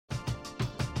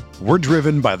We're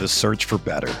driven by the search for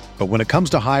better. But when it comes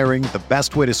to hiring, the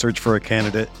best way to search for a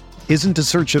candidate isn't to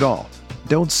search at all.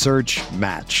 Don't search,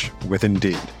 match with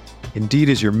Indeed. Indeed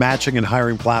is your matching and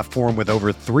hiring platform with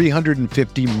over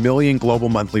 350 million global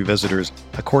monthly visitors,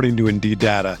 according to Indeed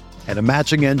data, and a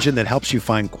matching engine that helps you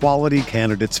find quality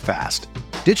candidates fast.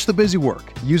 Ditch the busy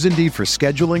work. Use Indeed for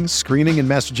scheduling, screening, and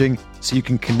messaging so you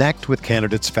can connect with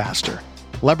candidates faster.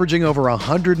 Leveraging over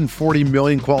 140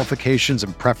 million qualifications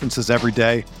and preferences every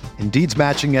day, Indeed's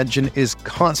matching engine is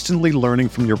constantly learning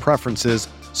from your preferences,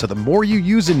 so the more you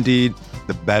use Indeed,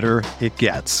 the better it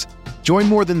gets. Join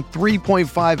more than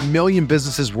 3.5 million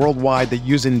businesses worldwide that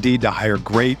use Indeed to hire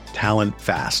great talent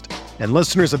fast. And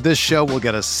listeners of this show will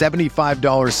get a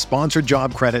 $75 sponsored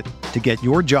job credit to get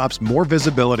your jobs more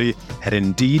visibility at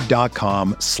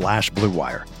Indeed.com/Blue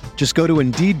Wire. Just go to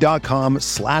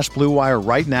Indeed.com/Blue Wire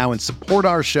right now and support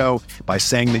our show by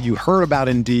saying that you heard about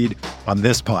Indeed on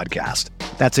this podcast.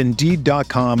 That's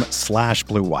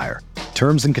Indeed.com/Blue Wire.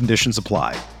 Terms and conditions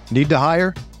apply. Need to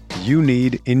hire? You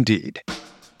need Indeed.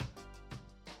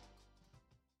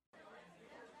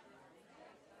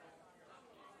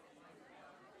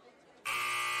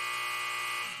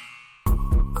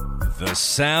 The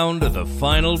sound of the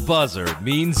final buzzer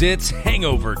means it's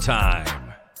hangover time.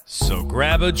 So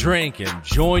grab a drink and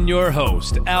join your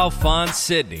host, Alphonse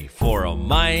Sidney, for a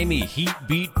Miami Heat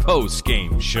Beat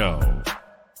post-game show.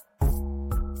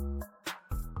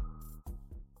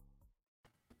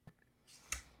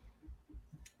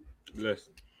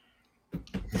 Listen,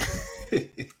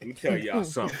 let me tell y'all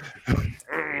something.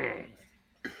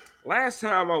 Last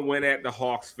time I went at the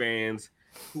Hawks fans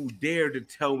who dared to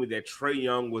tell me that Trae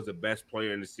Young was the best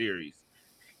player in the series.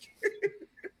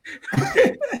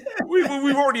 We've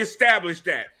already established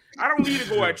that. I don't need to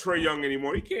go at Trae Young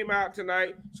anymore. He came out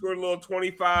tonight, scored a little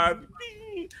 25,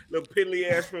 little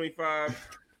piddly-ass 25.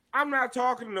 I'm not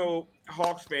talking to no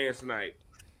Hawks fans tonight.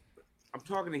 I'm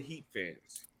talking to Heat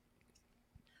fans.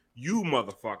 You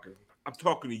motherfucker. I'm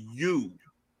talking to you.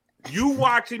 You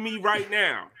watching me right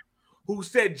now. Who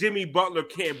said Jimmy Butler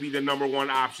can't be the number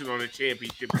one option on a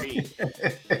championship team?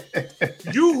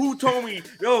 You who told me,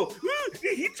 yo,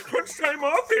 Heat's crunch time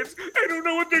offense. I don't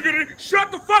know what they're going to...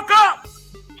 Shut the fuck up!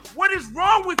 What is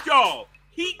wrong with y'all?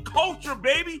 Heat culture,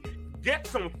 baby. Get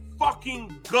some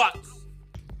fucking guts.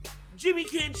 Jimmy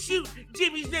can't shoot.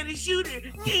 Jimmy's not a shooter.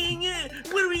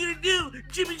 What are we going to do?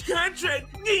 Jimmy's contract.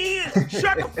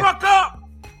 Shut the fuck up!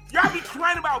 Y'all be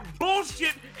crying about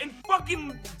bullshit in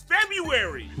fucking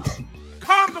February.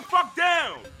 Calm the fuck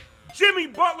down. Jimmy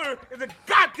Butler is a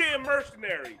goddamn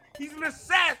mercenary. He's an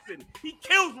assassin. He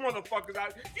kills motherfuckers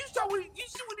out. You see what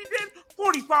he did?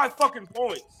 45 fucking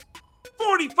points.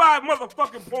 45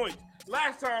 motherfucking points.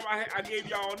 Last time I gave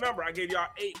y'all a number. I gave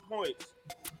y'all 8 points.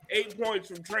 8 points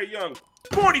from Trae Young.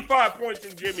 45 points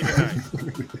from Jimmy tonight.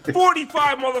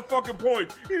 45 motherfucking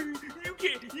points.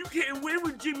 You can't win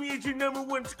with Jimmy as your number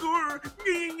one scorer.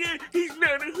 He's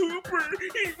not a hooper.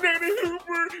 He's not a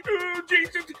hooper. Oh,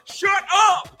 Jason, shut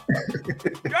up.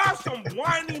 Y'all some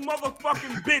whiny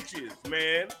motherfucking bitches,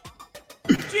 man.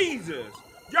 Jesus.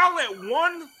 Y'all let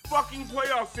one fucking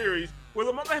playoff series where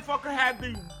the motherfucker had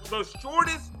the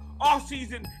shortest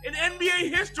offseason in NBA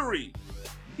history.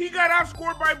 He got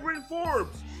outscored by Bryn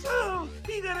Forbes. Oh,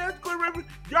 he got outscored by...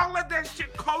 Y'all let that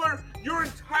shit color your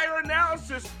entire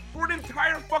analysis for an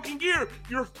entire fucking year.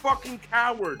 You're fucking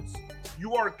cowards.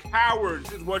 You are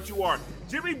cowards is what you are.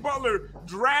 Jimmy Butler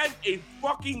dragged a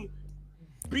fucking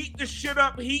beat the shit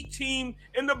up Heat team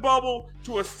in the bubble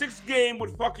to a 6th game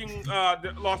with fucking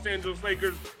the Los Angeles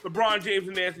Lakers, LeBron James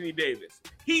and Anthony Davis.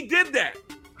 He did that.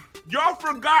 Y'all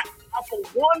forgot after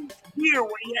 1 year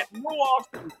where he had no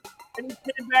offseason. And he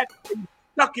came back and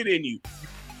stuck it in you.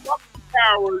 You fucking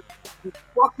cowards. You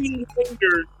fucking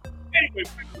haters. Anyway,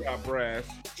 good job, Brass.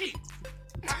 Jeez.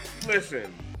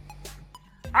 Listen.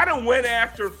 I done went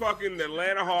after fucking the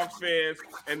Atlanta Hawks fans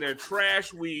and their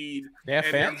trash weed and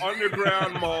their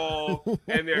underground mall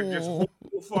and their just whole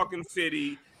fucking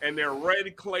city and their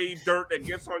red clay dirt that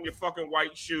gets on your fucking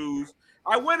white shoes.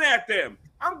 I went at them.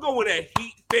 I'm going at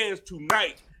Heat fans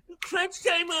tonight. Crunch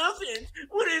time offense.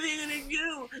 What are they gonna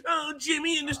do? Oh,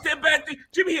 Jimmy in the step back.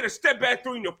 Jimmy hit a step back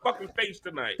through in your fucking face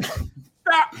tonight.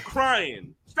 Stop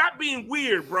crying. Stop being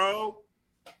weird, bro.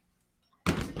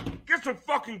 Get some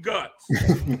fucking guts.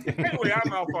 Anyway,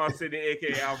 I'm Alphonse Sidney,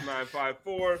 aka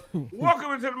Alf954.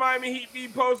 Welcome into the Miami Heat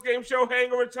Beat post-game show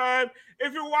Hangover time.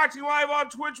 If you're watching live on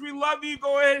Twitch, we love you.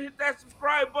 Go ahead and hit that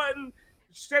subscribe button.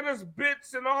 Send us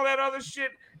bits and all that other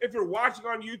shit. If you're watching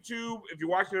on YouTube, if you're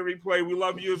watching a replay, we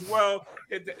love you as well.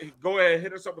 Go ahead and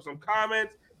hit us up with some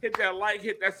comments. Hit that like,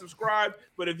 hit that subscribe.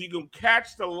 But if you can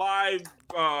catch the live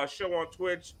show on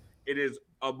Twitch, It is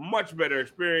a much better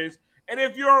experience. And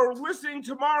if you're listening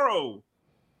tomorrow,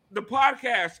 the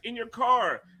podcast in your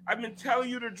car, I've been telling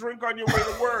you to drink on your way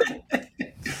to work.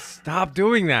 Stop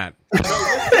doing that. No,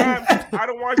 this time, I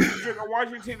don't want you to drink. I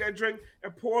want you to take that drink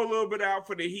and pour a little bit out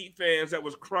for the Heat fans that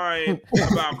was crying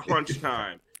about crunch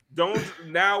time. Don't,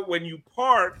 now when you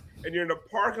park and you're in the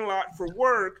parking lot for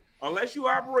work, unless you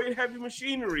operate heavy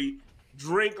machinery,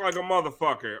 drink like a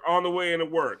motherfucker on the way into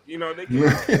work. You know, they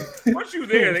can't, once you're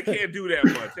there, they can't do that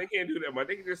much. They can't do that much.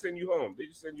 They can just send you home. They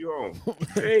just send you home.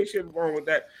 There ain't shit wrong with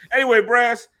that. Anyway,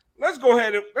 Brass, let's go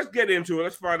ahead and let's get into it.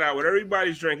 Let's find out what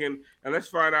everybody's drinking, and let's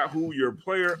find out who your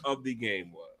player of the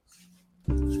game was.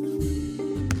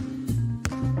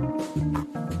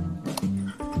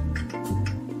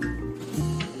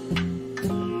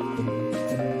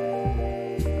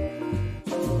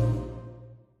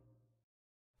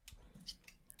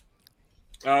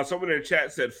 Someone in the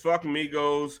chat said, fuck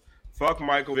Migos, fuck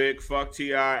Michael Vick, fuck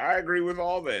T.I. I agree with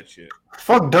all that shit.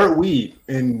 Fuck dirt weed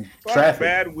and fuck traffic.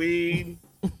 Bad weed.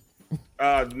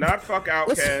 Not fuck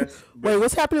Outkast. Wait,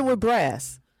 what's happening with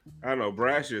Brass? I don't know.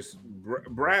 Brass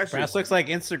looks like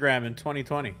Instagram in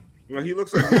 2020. Well, he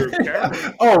looks like your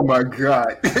camera. Oh my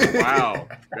god! Wow,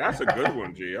 that's a good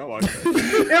one, G. I like that.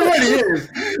 It really is.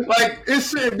 Like, it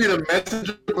shouldn't be the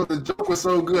messenger, but the joke was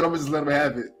so good. I'm just let him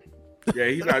have it. Yeah,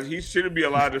 he's not. He shouldn't be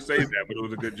allowed to say that, but it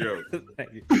was a good joke.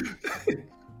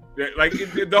 Yeah, like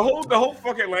the whole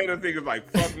fucking Atlanta thing is like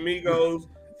fuck Migos,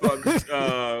 fuck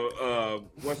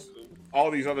what's all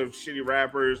these other shitty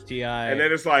rappers, T.I. and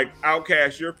then it's like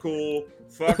Outkast, you're cool.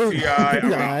 Fuck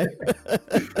T.I.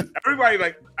 Everybody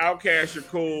like Outkast, you're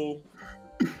cool.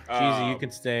 Jeezy, you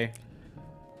can stay.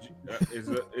 Is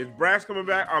Brass coming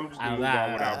back? I'm just gonna move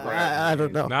on without Brass. I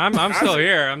don't know. No, I'm still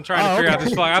here. I'm trying to figure out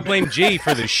this. I blame G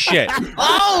for this shit.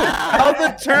 How the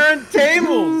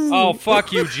turntables? Oh,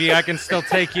 fuck you, G. I can still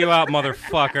take you out,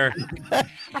 motherfucker.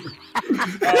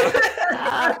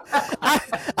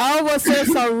 I almost said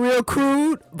something real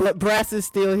crude, but Brass is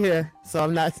still here, so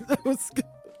I'm not.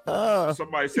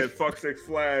 Somebody said fuck Six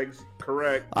Flags.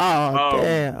 Correct. Oh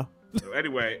damn.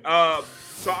 Anyway,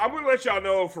 so I'm gonna let y'all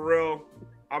know for real.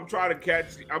 I'm trying for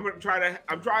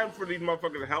these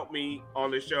motherfuckers to help me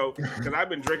on this show because I've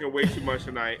been drinking way too much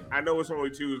tonight. I know it's only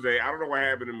Tuesday. I don't know what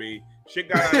happened to me. Shit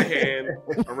got out of hand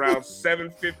around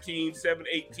 7:15,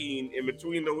 7:18. In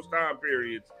between those time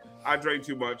periods, I drank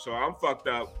too much, so I'm fucked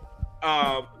up.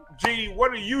 G,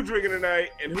 what are you drinking tonight,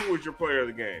 and who was your player of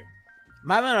the game?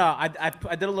 I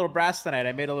did a little Brass tonight.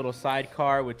 I made a little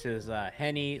sidecar, which is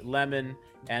Henny, lemon,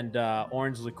 and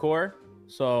orange liqueur.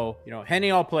 So,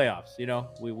 Henny all playoffs.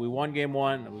 We won game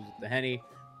one. It was the Henny.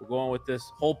 We're going with this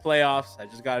whole playoffs. I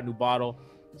just got a new bottle.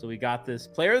 So we got this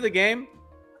player of the game.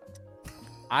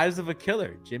 Eyes of a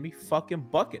Killer, Jimmy fucking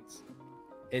Buckets.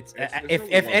 If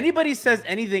anybody says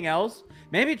anything else,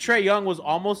 maybe Trae Young was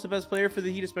almost the best player for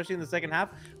the Heat, especially in the second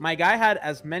half. My guy had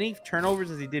as many turnovers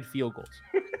as he did field goals.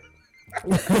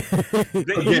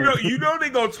 you know they're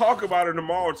gonna talk about it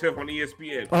tomorrow, Tiff, on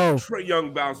ESPN. Trae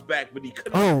Young bounced back, but he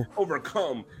couldn't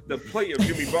overcome the play of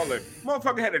Jimmy Butler.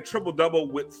 Motherfucker had a triple double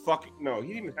with fucking he didn't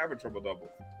even have a triple double.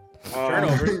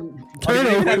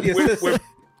 Turnovers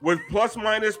with plus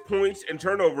minus points and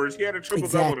turnovers. He had a triple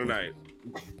double tonight.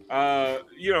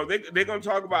 They're gonna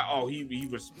talk about he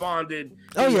responded.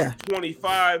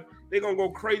 25. They're gonna go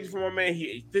crazy for my man. He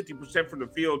ate 50% from the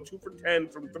field, 2 for 10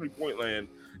 from 3-point land.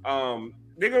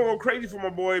 They're gonna go crazy for my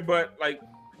boy, but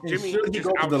Jimmy just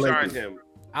outshined him.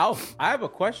 Alf, I have a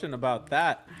question about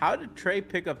that. How did Trae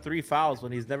pick up 3 fouls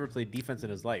when he's never played defense in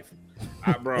his life?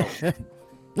 Bro,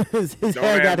 his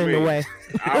hair got in the way.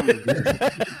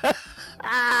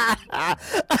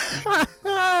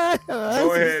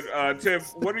 Go ahead,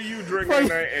 Tiff. What are you drinking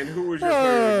tonight, and who was your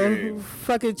player of the game?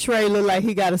 Fucking Trae look like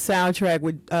he got a soundtrack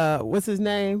with what's his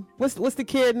name? What's the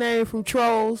kid name from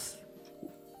Trolls?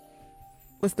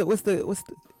 What's the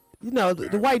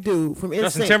the white dude from NSYNC?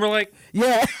 Justin Timberlake?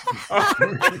 Yeah.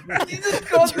 You just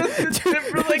called Justin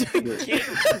Timberlake the kid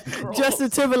from Trolls. Justin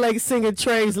Timberlake singing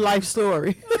Trae's life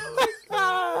story.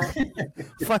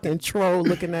 Fucking troll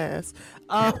looking ass.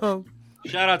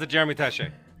 Shout out to Jeremy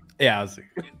Taché. Yeah, I was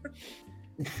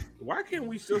Why can't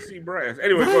we still see Brass?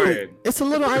 Anyway, go ahead. It's a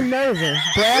little unnerving.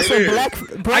 Brass and black.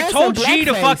 I told G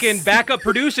to fucking back up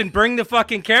produce and bring the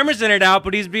fucking cameras in it out,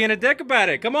 but he's being a dick about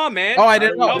it. Come on, man. Oh, I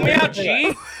didn't know. Help me out,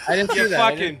 G. I didn't see you that.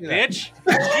 fucking bitch.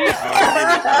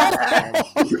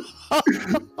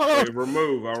 I'll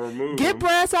remove Get him.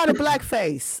 Brass out of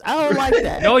blackface. I don't like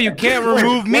that. No, you can't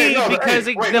remove me because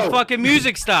the fucking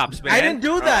music stops, man. I didn't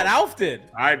do that. Alf did.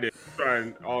 I did.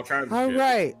 Trying all kinds of All shit.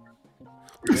 right.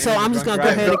 So I'm just gonna go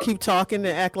ahead and keep talking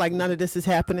and act like none of this is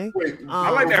happening. Wait,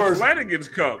 I like that Flanagan's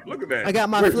cup. Look at that. I got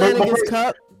my Flanagan's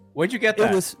cup. Where'd you get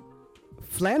that? It was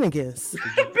Flanagan's.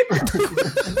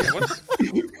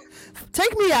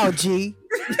 Take me out, G.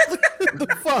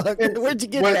 The fuck? Where'd you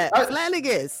get that?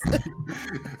 Flanagan's.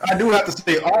 I do have to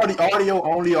say, all the audio,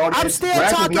 only audio. I'm still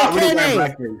talking, Kenny.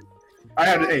 I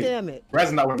have to. Damn it. Raz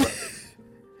is not wearing blackface.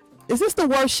 Is this the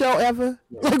worst show ever?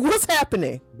 Like, what's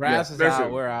happening? Brass is out.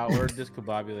 We're out. We're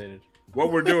discombobulated.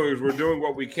 What we're doing is we're doing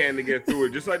what we can to get through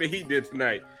it, just like the Heat did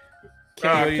tonight.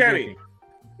 Kenny,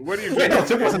 what are you Wait, no, drinking?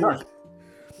 Tiff wasn't done.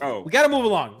 Oh, we gotta move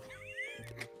along.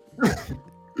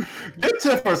 Get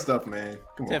Tiff first stuff, man.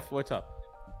 Come on. Tiff, what's up?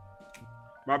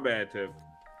 my bad, Tiff.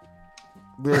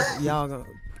 I'm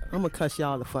gonna cuss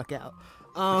y'all the fuck out.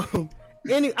 I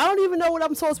don't even know what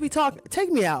I'm supposed to be talking.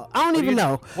 Take me out. I don't even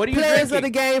know. What are you Players drinking? of the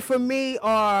game for me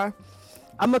are.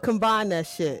 I'm gonna combine that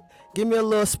shit. Give me a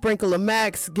little sprinkle of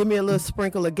Max. Give me a little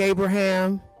sprinkle of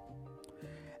Gabraham,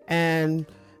 and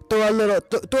throw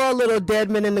a little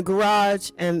Deadman in the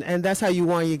garage, and that's how you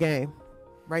won your game,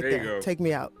 right There you there. go. Take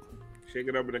me out. Shake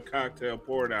it up in a cocktail,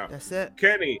 pour it out. That's it.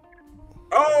 Kenny.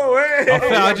 Oh, hey.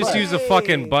 I'll just use a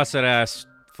fucking busted ass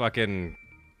fucking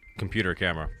computer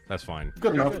camera. That's fine.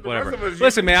 Good enough. Whatever. The rest of us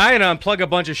Listen, man, I had to unplug a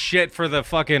bunch of shit for the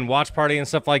fucking watch party and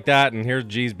stuff like that, and here's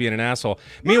G's being an asshole.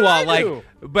 Meanwhile, like,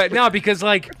 but no, because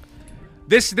like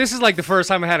this is like the first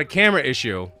time I had a camera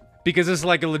issue, because this is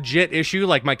like a legit issue.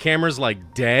 Like my camera's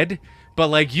like dead. But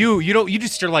like you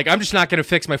just are like, I'm just not gonna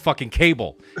fix my fucking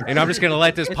cable, and I'm just gonna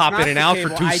let this pop in and out for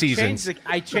 2 seasons.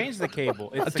 I changed the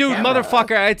cable. It's the Dude, camera.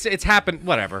 motherfucker, it's happened.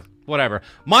 Whatever.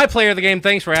 My player of the game.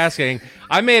 Thanks for asking.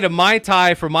 I made a Mai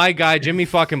Tai for my guy Jimmy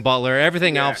fucking Butler.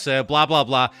 Everything else said blah blah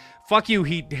blah. Fuck you,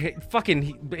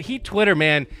 Heat Twitter,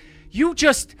 man. You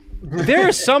just there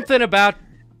is something about.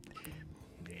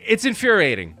 It's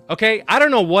infuriating, okay? I don't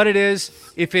know what it is,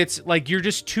 if it's like you're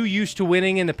just too used to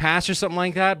winning in the past or something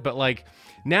like that, but like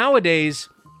nowadays,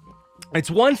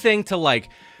 it's one thing to like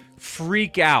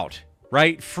freak out,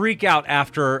 right? Freak out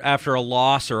after a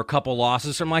loss or a couple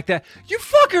losses, something like that. You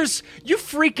fuckers, you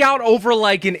freak out over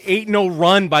like an 8-0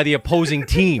 run by the opposing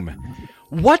team.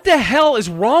 What the hell is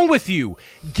wrong with you?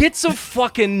 Get some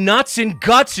fucking nuts and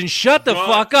guts and shut the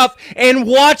fuck up and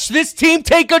watch this team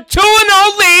take a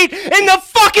 2-0 lead in the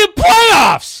fucking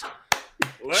playoffs.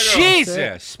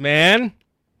 Jesus, man.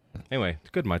 Anyway, it's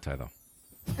good Mai Tai though.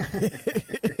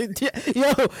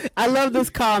 Yo, I love this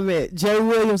comment. Jay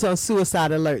Williams on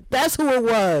Suicide Alert. That's who it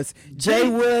was. Jay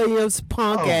Williams,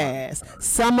 punk ass.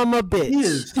 Some of my bitch. He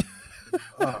is.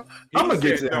 I'm gonna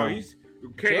get to him.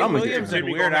 Jay I'm Williams gonna and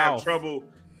Jimmy Weird gonna have Al. trouble.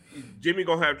 Jimmy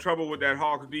gonna have trouble with that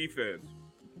Hawks defense.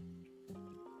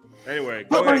 Anyway,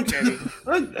 go ahead, Kenny.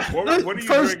 What are you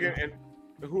drinking? And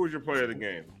who is your player of the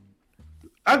game?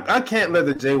 I can't let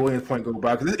the Jay Williams point go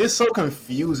by because it's so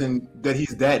confusing that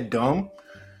he's that dumb.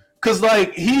 Because,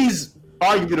 like, he's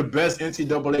arguably the best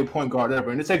NCAA point guard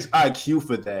ever, and it takes IQ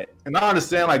for that. And I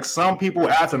understand, like, some people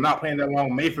after not playing that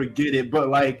long may forget it, but,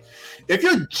 like, if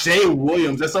you're Jay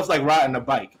Williams, that stuff's like riding a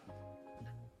bike.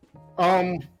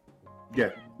 Yeah,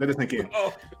 let us think in.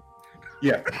 Oh,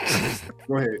 Yeah,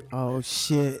 go ahead. Oh,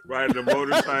 shit. riding a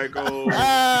motorcycle,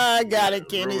 I got it,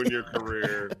 Kenny. ruin your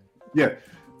career. Yeah.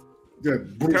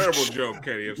 Good. Terrible joke,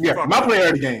 Kenny. It's Yeah, fucked my up. player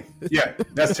of the game. Yeah,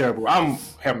 that's terrible. I'm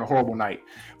having a horrible night.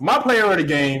 My player of the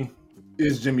game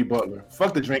is Jimmy Butler.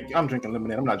 Fuck the drink. I'm drinking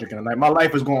lemonade. I'm not drinking tonight. My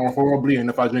life is going horribly, and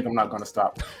if I drink, I'm not going to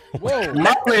stop. Whoa.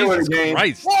 My player of the game.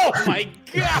 Christ. Oh my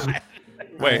god.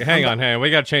 Wait, hang on.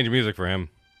 We gotta change the music for him.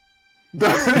 Nah.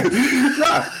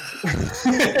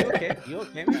 You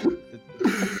okay, man?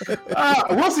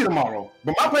 We'll see tomorrow.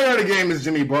 But my player of the game is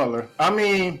Jimmy Butler. I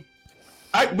mean,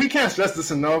 we can't stress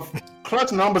this enough.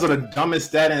 Clutch numbers are the dumbest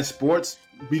stat in sports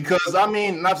because, I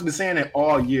mean, not to be saying it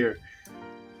all year.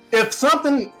 If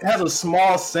something has a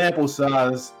small sample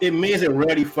size, it means it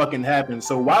rarely fucking happens.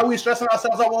 So why are we stressing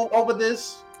ourselves over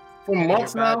this for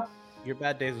months now? Your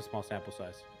bad days with small sample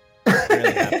size.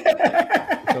 Really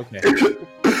it's okay.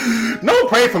 No,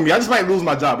 pray for me. I just might lose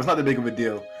my job. It's not that big of a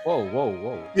deal.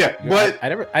 Whoa. Yeah, but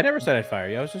I never said I'd fire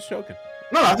you. I was just joking.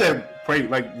 no, I said pray,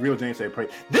 like real James said pray.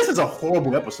 This is a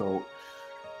horrible episode.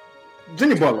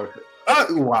 Jimmy Butler.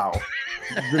 Wow.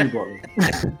 Jimmy Butler.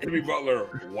 Jimmy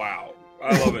Butler. Wow.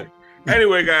 I love it.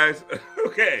 Anyway, guys.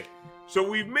 Okay. So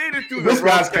we've made it through the This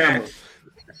guy's rough camera.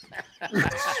 patch.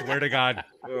 Swear to God.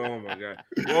 Oh my God.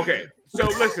 Okay. So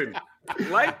listen,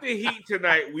 like the Heat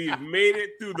tonight, we've made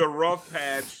it through the rough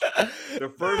patch. The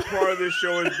first part of this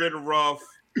show has been rough.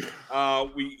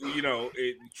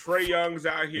 Trae Young's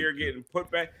out here getting put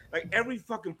back. Like every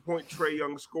fucking point Trae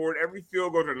Young scored, every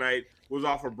field goal tonight was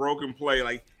off a broken play.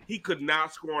 Like he could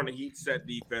not score on the Heat set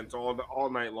defense all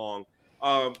night long.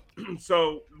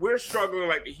 So we're struggling.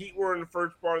 Like the Heat were in the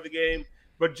first part of the game,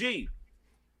 but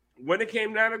when it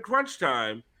came down to crunch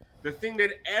time, the thing that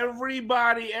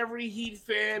everybody, every Heat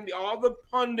fan, all the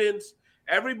pundits,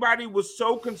 everybody was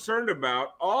so concerned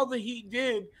about, all the Heat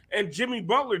did and Jimmy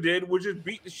Butler did was just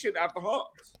beat the shit out the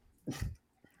Hawks.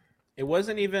 It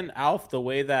wasn't even Alf the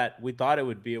way that we thought it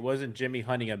would be. It wasn't Jimmy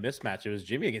hunting a mismatch. It was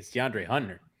Jimmy against DeAndre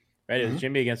Hunter, right? It was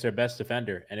Jimmy against their best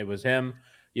defender, and it was him.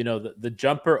 The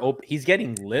jumper. He's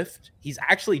getting lift. He's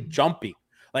actually jumping.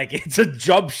 Like it's a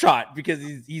jump shot because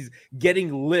he's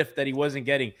getting lift that he wasn't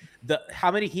getting.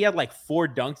 He had like 4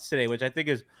 dunks today, which I think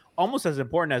is almost as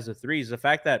important as the threes. The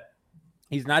fact that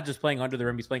he's not just playing under the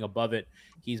rim, he's playing above it.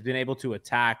 He's been able to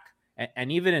attack and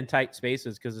even in tight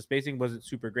spaces because the spacing wasn't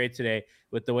super great today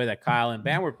with the way that Kyle and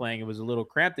Bam were playing. It was a little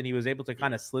cramped and he was able to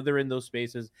kind of slither in those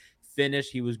spaces,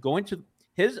 finish.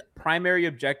 His primary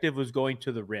objective was going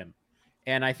to the rim.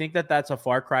 And I think that that's a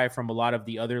far cry from a lot of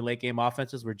the other late game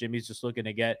offenses where Jimmy's just looking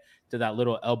to get to that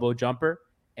little elbow jumper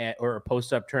or a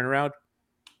post up turnaround.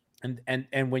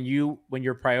 And when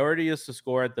your priority is to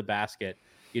score at the basket,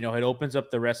 it opens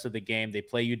up the rest of the game. They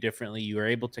play you differently. You are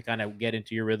able to kind of get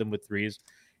into your rhythm with threes.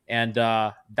 And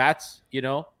that's,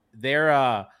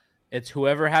 it's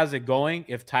whoever has it going.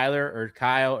 If Tyler or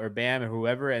Kyle or Bam or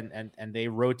whoever, and they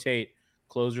rotate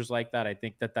closers like that, I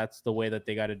think that that's the way that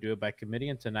they got to do it by committee.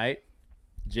 And tonight,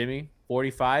 Jimmy,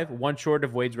 45, one short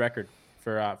of Wade's record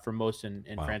for most in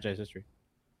franchise history.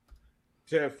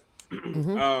 Tiff,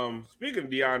 speaking of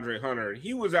DeAndre Hunter,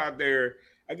 he was out there.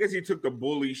 I guess he took the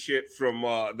bully shit from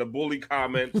the bully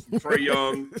comments from Trae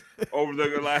Young over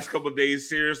the last couple of days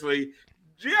seriously.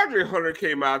 DeAndre Hunter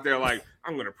came out there like,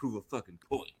 I'm going to prove a fucking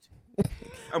point.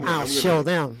 I'll show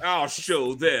them.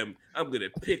 I'm going to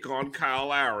pick on Kyle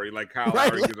Lowry like Kyle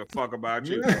Lowry gives a fuck about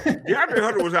you. DeAndre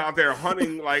Hunter was out there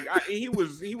hunting like he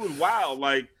was wild.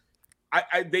 Like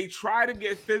they try to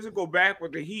get physical back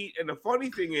with the Heat. And the funny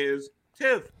thing is,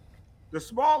 Tiff, the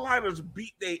small liners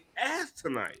beat their ass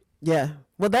tonight. Yeah.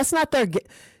 Well, that's not their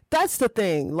that's the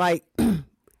thing. Like,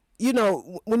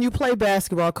 when you play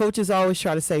basketball, coaches always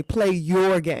try to say, play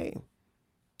your game.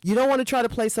 You don't want to try to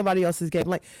play somebody else's game.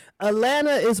 Like,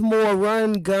 Atlanta is more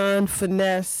run, gun,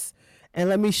 finesse, and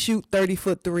let me shoot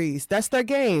 30-foot threes. That's their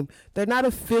game. They're not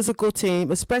a physical team,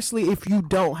 especially if you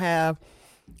don't have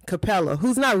Capella,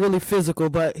 who's not really physical,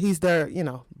 but he's their,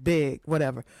 big,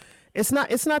 whatever. It's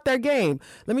not their game.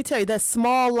 Let me tell you, that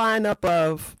small lineup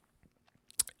of,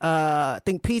 I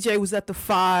think PJ was at the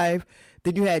 5.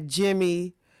 Then you had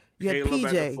Jimmy. You had Caleb PJ.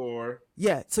 at the 4.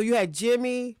 Yeah, so you had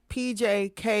Jimmy,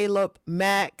 PJ, Caleb,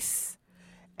 Max,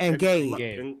 and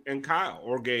Gabe. And Kyle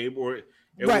or Gabe.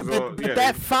 But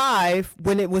that 5,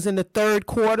 when it was in the third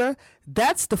quarter,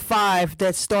 that's the 5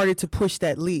 that started to push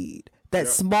that lead. That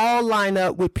small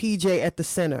lineup with PJ at the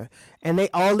center. And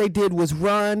all they did was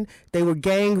run. They were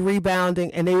gang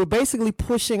rebounding, and they were basically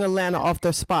pushing Atlanta off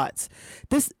their spots.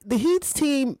 The Heat's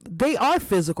team, they are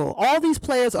physical. All these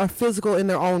players are physical in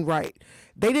their own right.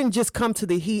 They didn't just come to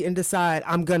the Heat and decide,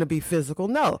 I'm going to be physical.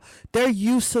 No, they're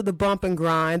used to the bump and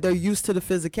grind. They're used to the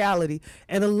physicality.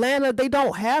 And Atlanta, they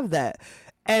don't have that.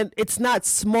 And it's not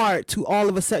smart to all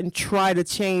of a sudden try to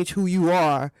change who you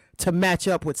are to match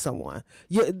up with someone.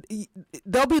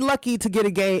 They'll be lucky to get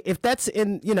a game. If that's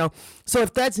so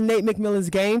if that's Nate McMillan's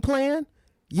game plan,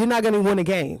 you're not going to win a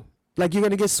game. Like, you're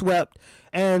going to get swept.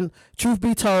 And truth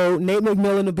be told, Nate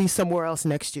McMillan will be somewhere else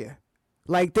next year.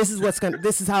 Like, this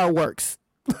is how it works.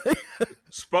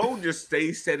 Spo just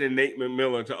stays sending Nate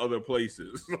McMillan to other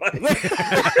places.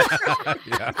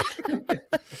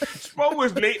 Spo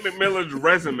was Nate McMillan's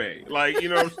resume. Like,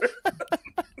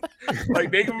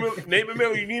 like Nate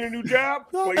McMillan, you need a new job?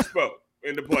 Play Spo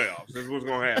in the playoffs. This is what's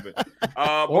going to happen.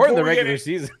 Or in the regular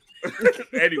season.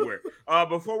 Anywhere.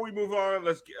 Before we move on,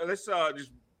 let's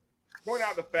just point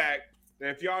out the fact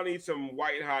that if y'all need some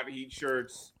white hot Heat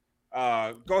shirts,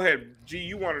 go ahead. G,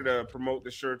 you wanted to promote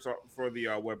the shirts for the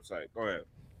website. Go ahead.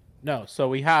 No, so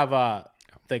we have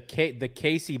the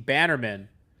Casey Bannerman,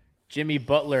 Jimmy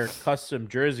Butler custom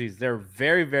jerseys. They're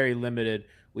very, very limited.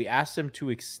 We asked them to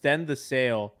extend the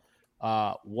sale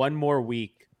one more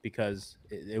week because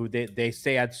they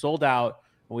say I'd sold out.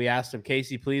 We asked them,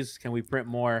 Casey, please, can we print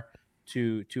more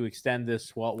to extend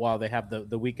this while they have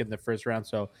the week in the first round?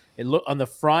 So on the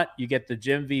front, you get the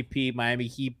Jim VP Miami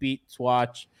Heat beat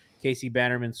swatch, Casey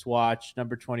Bannerman swatch,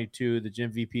 number 22, the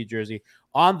Jim VP jersey.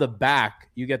 On the back,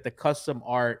 you get the custom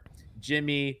art,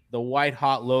 Jimmy, the white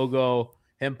hot logo,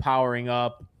 him powering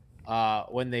up.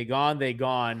 When they gone, they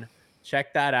gone.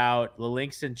 Check that out. The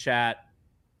link's in chat.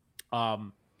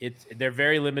 They're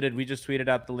very limited. We just tweeted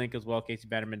out the link as well,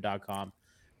 CaseyBannerman.com.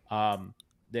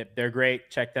 They're great.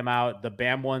 Check them out. The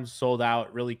BAM ones sold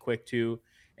out really quick too.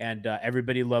 And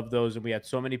everybody loved those. And we had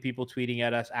so many people tweeting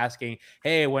at us asking,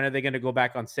 hey, when are they going to go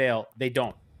back on sale? They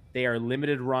don't. They are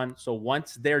limited run. So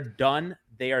once they're done,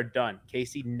 they are done.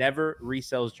 Casey never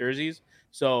resells jerseys.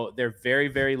 So they're very,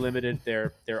 very limited.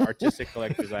 They're artistic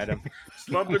collector's item.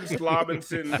 Slumpin'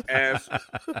 Slobinson asks,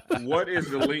 what is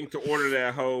the link to order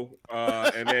that hoe?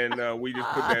 And then we just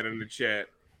put that in the chat.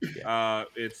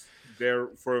 It's there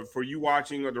for you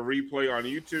watching the replay on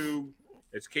YouTube.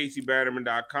 It's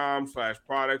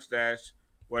CaseyBannerman.com/products-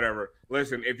 whatever.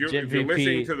 Listen, if you're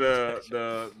listening to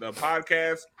the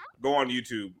podcast, go on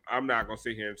YouTube. I'm not gonna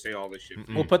sit here and say all this shit.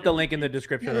 We'll put the link in the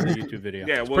description of the YouTube video.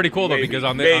 Yeah, It's pretty cool though, because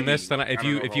on this,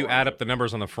 if you add up the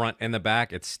numbers on the front and the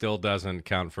back, it still doesn't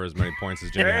count for as many points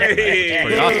as Jimmy has. It's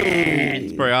pretty awesome.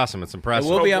 It's pretty awesome. It's It impressive.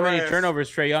 will be how many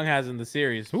turnovers Trae Young has in the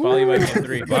series. Probably like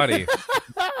 3. Buddy.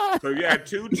 So you had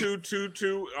 2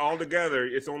 all together.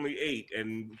 It's only 8,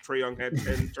 and Trae Young had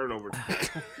 10 turnovers.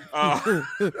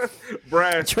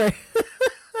 Brass.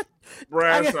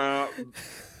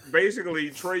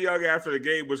 Basically, Trae Young after the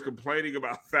game was complaining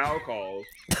about foul calls.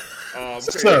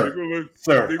 Sir,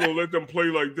 they're gonna let them play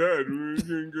like that. It's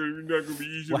not gonna be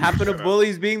easy. What happened to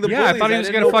bullies being the bullies? Yeah, I thought he was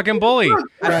gonna fucking bully.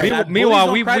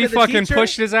 Meanwhile, we fucking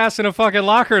pushed his ass in a fucking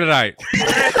locker tonight.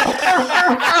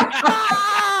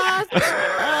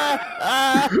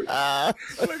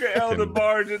 Look at Elder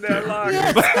Barnes in that locker.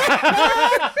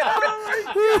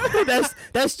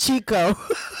 That's Chico.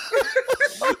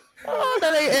 Oh,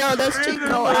 that ain't L. That's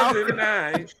Chico out.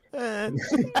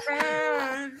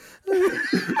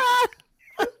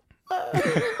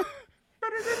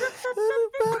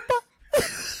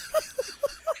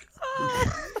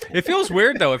 It feels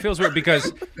weird though. It feels weird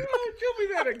because. Kill me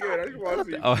that again. I just want to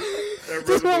see.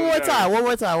 Just one more time.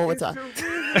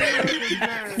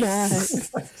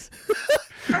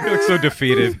 You look so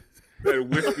defeated. That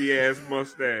wispy ass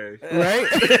mustache. Right?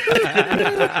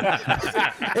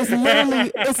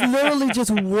 It's literally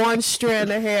just one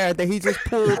strand of hair that he just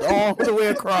pulled all the way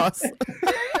across.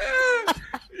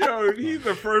 Yo, he's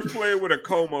the first player with a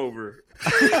comb over.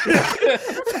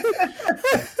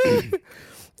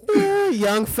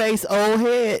 Young face, old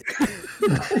head.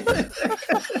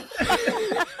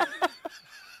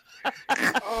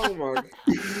 Oh my!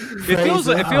 It feels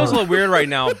a little weird right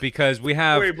now because we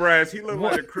have. Wait, Brass, he looked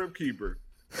like a crypt keeper.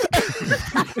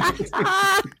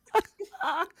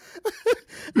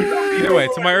 Either way,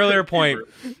 to my earlier point,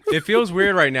 it feels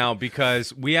weird right now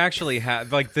because we actually have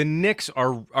the Knicks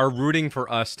are rooting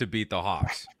for us to beat the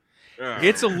Hawks.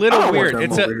 It's a little weird.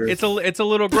 It's a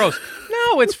little gross.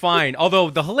 No, it's fine.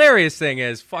 Although the hilarious thing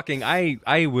is,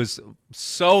 I was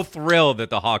so thrilled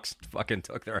that the Hawks fucking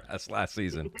took their ass last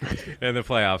season in the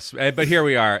playoffs. But here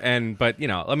we are, but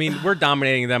we're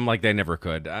dominating them like they never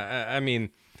could.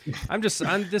 This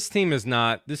team is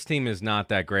not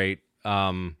that great.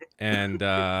 I don't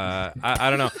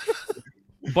know,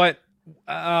 but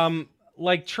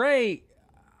Trae.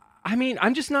 I'm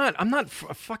not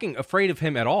fucking afraid of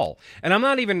him at all, and I'm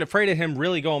not even afraid of him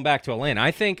really going back to Atlanta.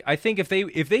 I think if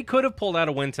they could have pulled out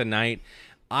a win tonight,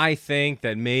 I think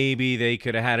that maybe they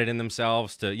could have had it in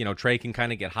themselves to Trae can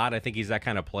kind of get hot. I think he's that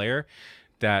kind of player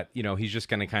that he's just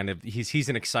going to he's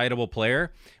an excitable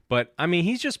player, but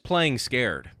he's just playing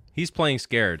scared. He's playing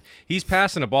scared. He's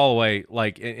passing the ball away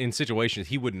in situations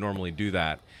he wouldn't normally do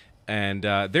that, and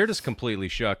they're just completely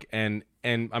shook. And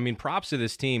props to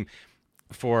this team.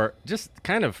 For just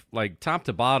kind of top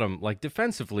to bottom,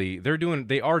 defensively,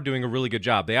 they are doing a really good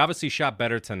job. They obviously shot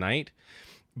better tonight,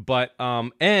 but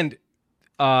the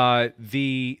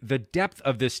depth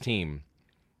of this team,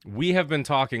 we have been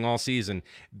talking all season.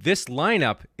 This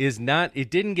lineup it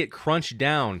didn't get crunched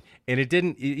down, and it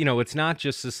didn't, it's not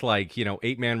just this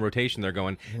 8-man rotation they're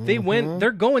going.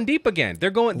 They're going deep again.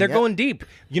 They're going deep.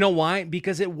 You know why?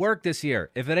 Because it worked this year.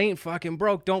 If it ain't fucking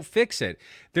broke, don't fix it.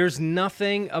 There's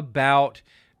nothing about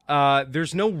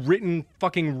there's no written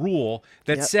fucking rule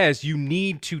that says you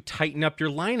need to tighten up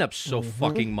your lineup so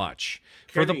fucking much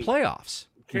for the playoffs.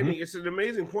 Kenny, it's an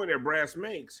amazing point that Brass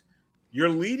makes. Your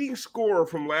leading scorer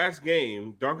from last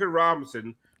game, Duncan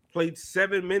Robinson, played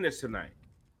 7 minutes tonight.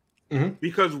 Mm-hmm.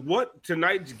 Because what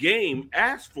tonight's game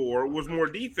asked for was more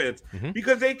defense. Mm-hmm.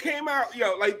 Because they came out,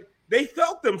 they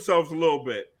felt themselves a little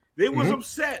bit. They was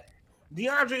upset.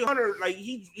 DeAndre Hunter,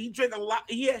 he drank a lot.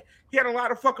 He had a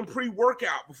lot of fucking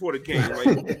pre-workout before the game. You know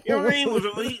what I mean?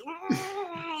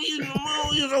 He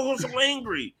was so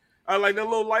angry. Like that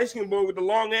little light skinned boy with the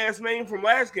long ass name from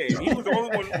last game. He was the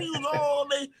only one. He was all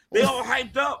they all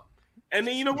hyped up. And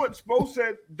then you know what? Spo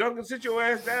said, Duncan, sit your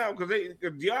ass down because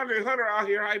DeAndre Hunter out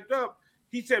here hyped up.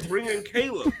 He said, bring in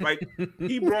Caleb. Like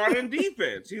he brought in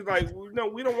defense. He's like, no,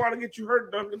 we don't want to get you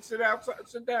hurt, Duncan. Sit down.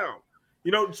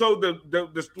 You know, so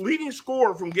the leading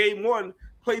scorer from game one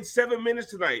played 7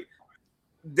 minutes tonight.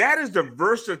 That is the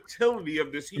versatility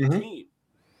of this Heat team.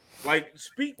 Like,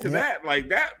 speak to that. Like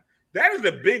that is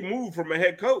a big move from a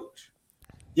head coach.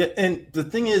 Yeah, and the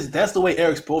thing is, that's the way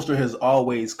Eric Spoelstra has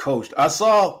always coached. I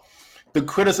saw the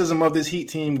criticism of this Heat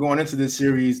team going into this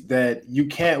series that you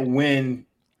can't win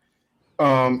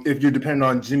if you're depending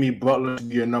on Jimmy Butler to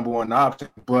be your number one option.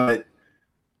 But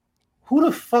who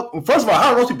the fuck? First of all,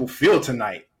 how do those people feel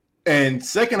tonight? And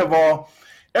second of all,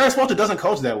 Eric Spoelstra doesn't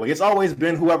coach that way. It's always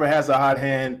been whoever has a hot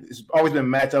hand. It's always been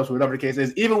matchups, whatever the case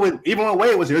is. Even when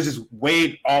Wade was here, it's just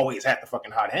Wade always had the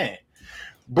fucking hot hand.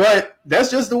 But that's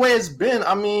just the way it's been.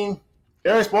 I mean,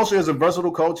 Eric Spoelstra is a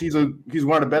versatile coach. He's one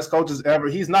of the best coaches ever.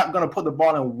 He's not going to put the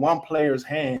ball in one player's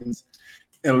hands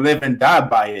and live and die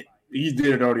by it. He did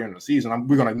it earlier in the season.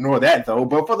 We're going to ignore that, though.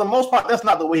 But for the most part, that's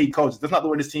not the way he coaches. That's not the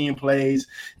way this team plays.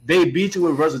 They beat you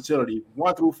with versatility,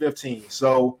 1 through 15.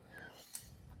 So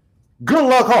good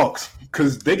luck, Hawks,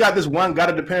 because they got this one guy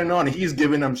to depend on, and he's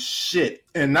giving them shit.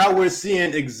 And now we're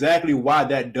seeing exactly why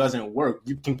that doesn't work.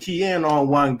 You can key in on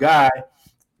one guy,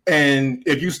 and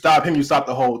if you stop him, you stop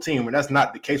the whole team. And that's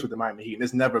not the case with the Miami Heat. And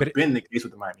it's never been the case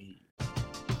with the Miami Heat.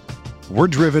 We're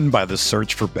driven by the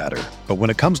search for better. But when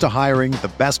it comes to hiring,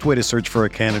 the best way to search for a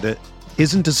candidate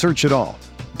isn't to search at all.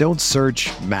 Don't search,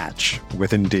 match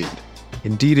with Indeed.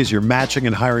 Indeed is your matching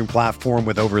and hiring platform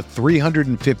with over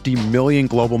 350 million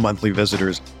global monthly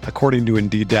visitors, according to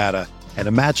Indeed data, and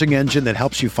a matching engine that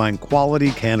helps you find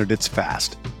quality candidates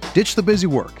fast. Ditch the busy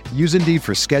work. Use Indeed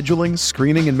for scheduling,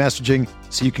 screening, and messaging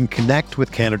so you can connect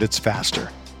with candidates faster.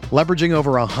 Leveraging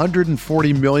over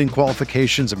 140 million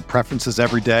qualifications and preferences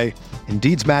every day,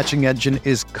 Indeed's matching engine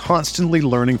is constantly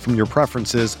learning from your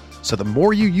preferences, so the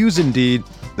more you use Indeed,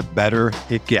 the better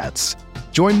it gets.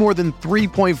 Join more than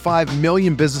 3.5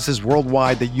 million businesses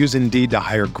worldwide that use Indeed to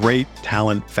hire great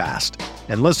talent fast.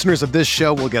 And listeners of this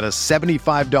show will get a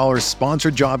 $75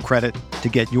 sponsored job credit to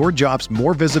get your jobs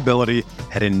more visibility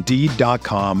at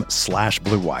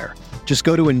Indeed.com/Blue Wire. Just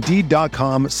go to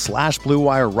Indeed.com/Blue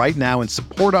Wire right now and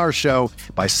support our show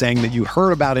by saying that you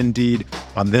heard about Indeed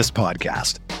on this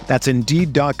podcast. That's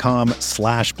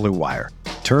Indeed.com/Blue Wire.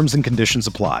 Terms and conditions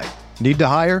apply. Need to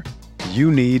hire?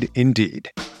 You need Indeed.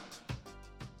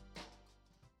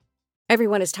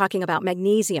 Everyone is talking about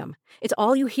magnesium. It's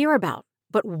all you hear about.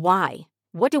 But why?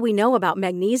 What do we know about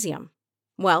magnesium?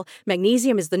 Well,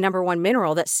 magnesium is the number one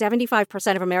mineral that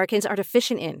 75% of Americans are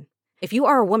deficient in. If you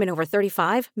are a woman over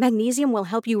 35, magnesium will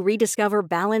help you rediscover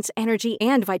balance, energy,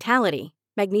 and vitality.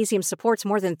 Magnesium supports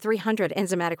more than 300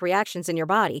 enzymatic reactions in your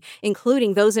body,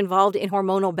 including those involved in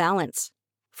hormonal balance.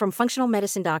 From functional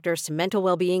medicine doctors to mental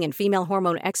well-being and female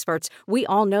hormone experts, we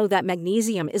all know that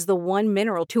magnesium is the one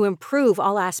mineral to improve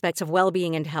all aspects of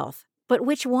well-being and health. But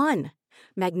which one?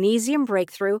 Magnesium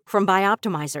Breakthrough from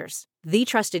Bioptimizers, the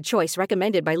trusted choice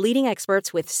recommended by leading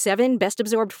experts with 7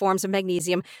 best-absorbed forms of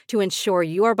magnesium to ensure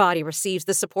your body receives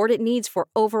the support it needs for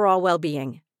overall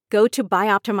well-being. Go to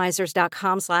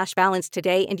bioptimizers.com/balance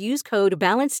today and use code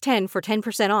BALANCE10 for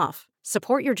 10% off.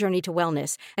 Support your journey to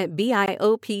wellness at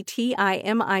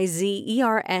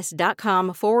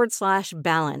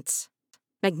bioptimizers.com/balance.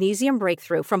 Magnesium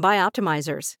Breakthrough from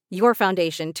Bioptimizers, your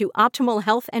foundation to optimal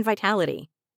health and vitality.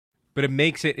 But it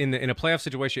makes it in a playoff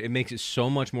situation. It makes it so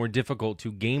much more difficult to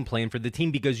game plan for the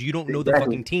team because you don't know the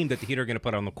fucking team that the Heat are going to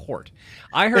put on the court.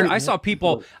 I saw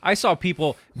people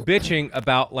bitching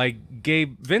about like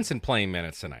Gabe Vincent playing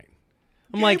minutes tonight.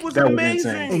 I'm like, was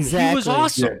amazing. Exactly. He was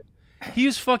awesome. Yeah. He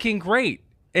was fucking great,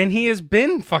 and he has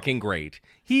been fucking great.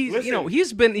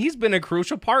 He's been a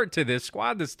crucial part to this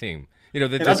squad, this team.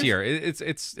 This year.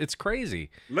 It's crazy.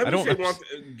 Let me say one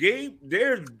thing. Gabe,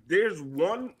 there's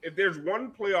one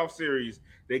playoff series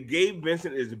that Gabe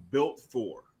Vincent is built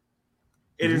for.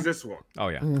 It is this one. Oh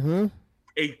yeah. Mm-hmm.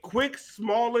 A quick,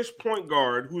 smallish point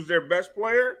guard who's their best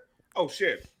player. Oh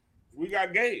shit. We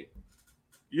got Gabe.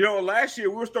 Last year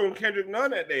we were throwing Kendrick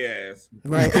Nunn at their ass.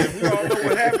 Right. And we all know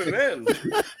what happened then.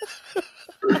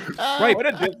 Right. What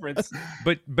a difference.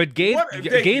 But Gabe What a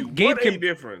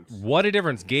difference. What a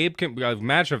difference. Gabe can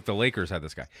imagine if the Lakers had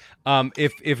this guy.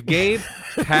 If Gabe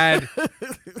had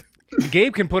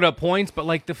Gabe can put up points, but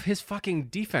like his fucking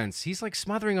defense, he's like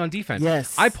smothering on defense.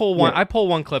 Yes. I pull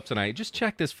one clip tonight. Just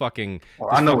check this fucking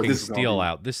steal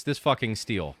out. This fucking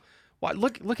steal.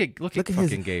 Look at fucking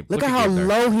his, Gabe. Look at how Gabe there.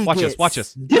 low he Watch gets. this. Watch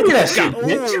this. Give me that shit,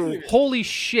 bitch. Holy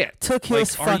shit! Took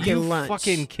his are fucking you lunch.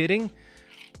 fucking kidding?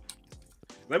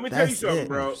 Let me tell you That's something, it.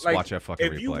 bro. Just Like, watch that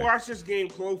fucking if you replay. watch this game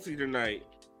closely tonight,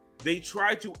 they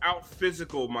tried to out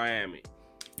physical Miami,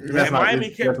 That's and not- Miami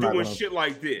that's kept not doing gonna- shit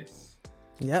like this.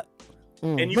 Yep.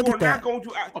 And you Look are at that. not going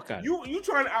to out. Okay. You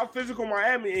trying to out physical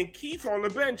Miami and Keith on the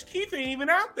bench. Keith ain't even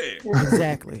out there.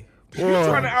 Exactly. You're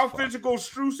trying to out physical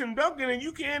Strus and Duncan, and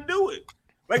you can't do it.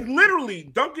 Like literally,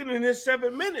 Duncan in his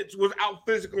 7 minutes was out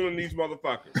physical in these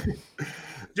motherfuckers.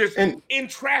 Just in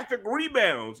traffic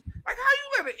rebounds. Like how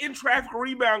you let an in traffic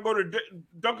rebound go to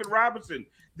Duncan Robinson?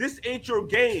 This ain't your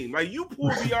game. Like you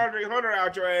pull DeAndre Hunter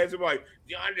out your ass and be like,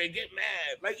 DeAndre, get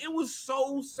mad. Like it was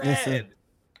so sad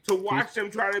to watch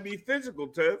them try to be physical,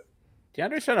 Tiff.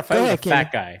 DeAndre's trying to fight with a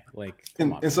fat guy. Like,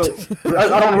 come on. And so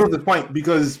I don't lose the point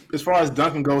because as far as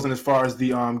Duncan goes and as far as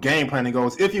the game planning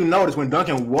goes, if you notice when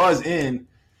Duncan was in,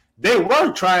 they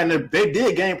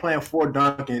did game plan for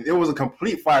Duncan. It was a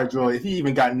complete fire drill. If he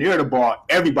even got near the ball,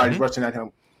 everybody's rushing at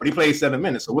him. But he played 7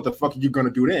 minutes. So what the fuck are you going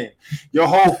to do then? Your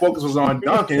whole focus was on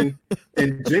Duncan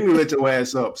and Jimmy lit your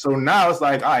ass up. So now it's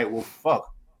like, all right, well,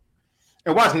 fuck.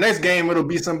 And watch next game, it'll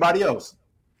be somebody else.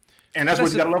 And that's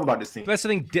what you got to love about this team. That's the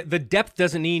thing. The depth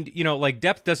doesn't need,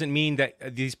 depth doesn't mean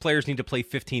that these players need to play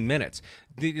 15 minutes.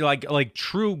 Like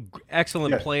true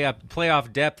excellent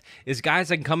playoff depth is guys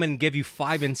that can come in and give you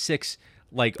 5 and 6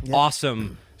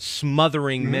 awesome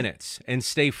smothering minutes and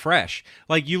stay fresh.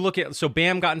 Like you look at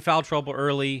Bam got in foul trouble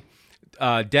early,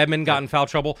 Dedmon got in foul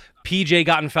trouble, PJ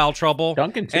got in foul trouble,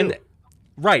 Duncan too. and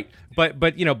right, but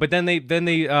then they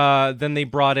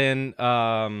brought in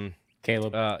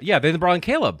Caleb. they brought in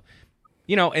Caleb.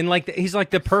 And he's like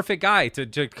the perfect guy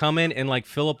to come in and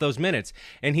fill up those minutes.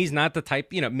 And he's not the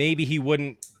type, maybe he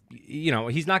wouldn't,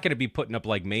 he's not going to be putting up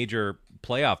major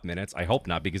playoff minutes. I hope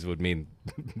not, because it would mean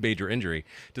major injury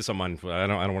to someone. I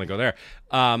don't want to go there.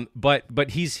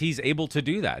 But he's able to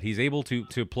do that. He's able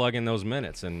to plug in those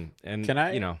minutes. And Can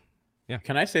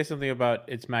I say something about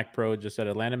it's Mac Pro just said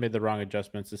Atlanta made the wrong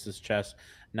adjustments. This is chess,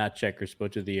 not checkers.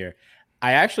 Coach of the year.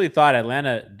 I actually thought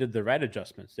Atlanta did the right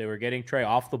adjustments. They were getting Trey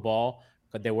off the ball,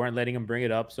 but they weren't letting him bring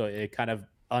it up, so it kind of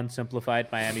unsimplified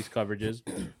Miami's coverages.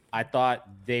 I thought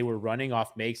they were running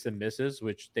off makes and misses,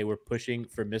 which they were pushing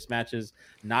for mismatches,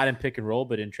 not in pick and roll,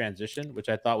 but in transition, which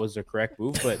I thought was the correct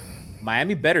move. But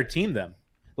Miami better team them.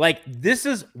 This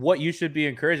is what you should be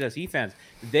encouraged as Heat fans.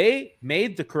 They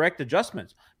made the correct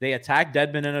adjustments. They attacked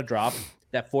Dedmon in a drop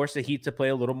that forced the Heat to play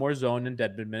a little more zone in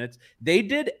Dedmon minutes. They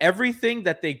did everything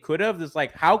that they could have. It's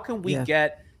like, how can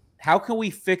we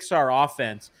fix our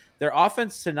offense? Their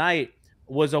offense tonight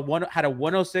had a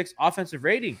 106 offensive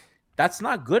rating. That's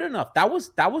not good enough. That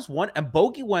was one, and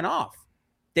Bogey went off.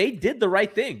 They did the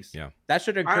right things. Yeah, that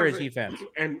should encourage Heat fans.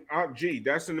 And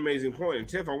that's an amazing point. And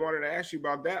Tiff, I wanted to ask you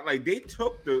about that. They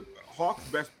took the Hawks'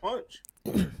 best punch.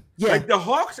 Yeah, the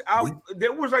Hawks out.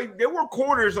 There were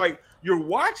quarters you're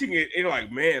watching it and you're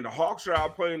like, man, the Hawks are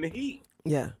outplaying the Heat.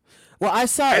 Yeah. Well, I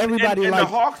saw everybody and the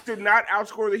Hawks did not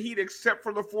outscore the Heat except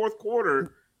for the fourth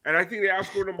quarter. And I think they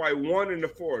outscored them by 1 in the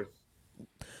fourth.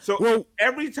 So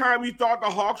every time you thought the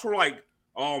Hawks were like,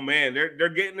 oh man, they're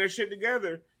getting their shit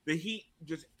together, the Heat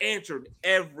just answered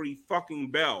every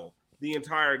fucking bell the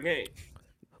entire game.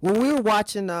 When we were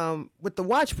watching with the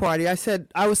watch party,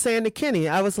 I was saying to Kenny,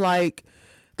 I was like,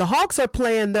 the Hawks are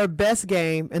playing their best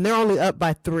game and they're only up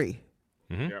by 3.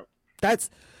 Mm-hmm. Yep.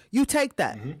 You take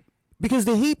that. Mm-hmm. Because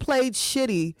the Heat played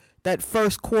shitty that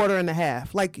first quarter and a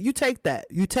half. You take that.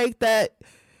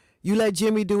 You let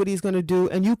Jimmy do what he's going to do,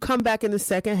 and you come back in the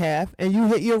second half, and you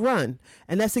hit your run.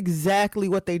 And that's exactly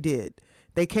what they did.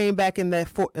 They came back in the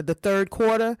third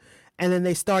quarter, and then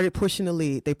they started pushing the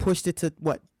lead. They pushed it to,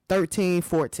 13,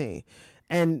 14.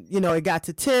 And, it got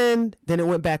to 10, then it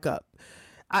went back up.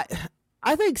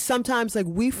 I think sometimes,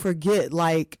 we forget,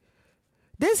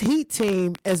 this Heat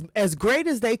team, as great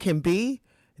as they can be,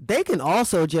 they can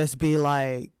also just be,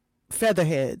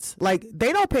 featherheads.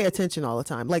 They don't pay attention all the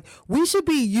time. We should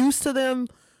be used to them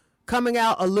coming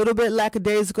out a little bit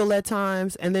lackadaisical at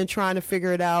times and then trying to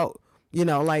figure it out,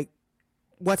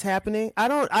 what's happening. I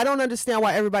don't understand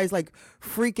why everybody's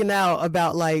freaking out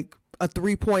about a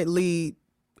 3-point lead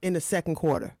in the second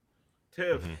quarter.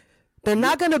 Tiff, they're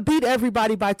not going to beat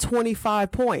everybody by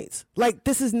 25 points.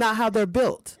 This is not how they're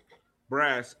built.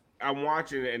 Brass, I'm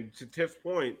watching, and to Tiff's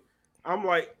point, I'm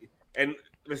and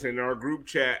listen, in our group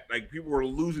chat, people were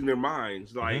losing their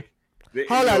minds. Hold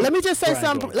on, let me just say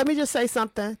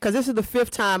something, because this is the 5th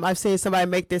time I've seen somebody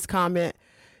make this comment.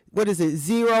 What is it,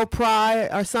 Zero Pry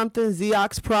or something?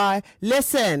 Zeox Pry.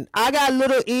 Listen, I got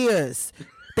little ears.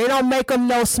 They don't make them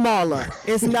no smaller.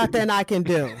 It's nothing I can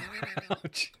do.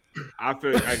 I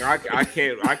feel like I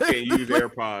can't use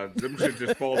AirPods. Them shit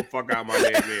just fall the fuck out my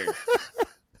damn ear.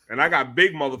 And I got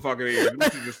big motherfucking ears. Them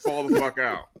shit just fall the fuck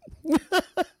out.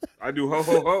 I do ho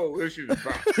ho ho. This shit just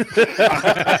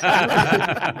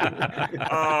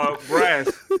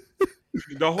Brass.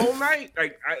 The whole night,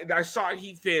 like I saw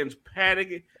Heat fans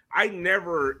panicking. I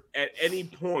never at any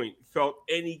point felt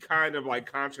any kind of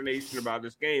like consternation about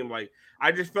this game. Like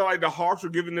I just felt like the Hawks were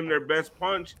giving them their best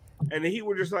punch, and the Heat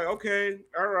were just like, okay,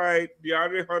 all right,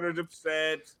 DeAndre Hunter's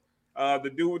upset.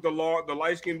 The dude with the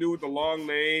light-skinned dude with the long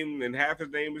name, and half his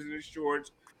name is in his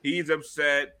shorts. He's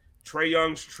upset. Trae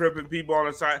Young's tripping people on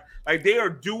the side. Like they are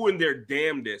doing their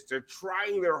damnedest. They're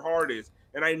trying their hardest,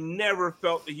 and I never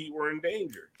felt the Heat were in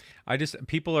danger.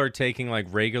 People are taking like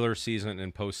regular season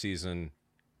and postseason,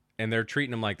 and they're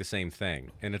treating them like the same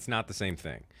thing, and it's not the same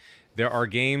thing. There are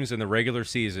games in the regular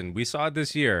season. We saw it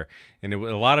this year, and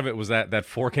a lot of it was that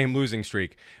 4-game losing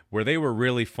streak where they were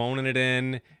really phoning it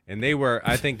in, and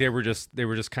I think they were just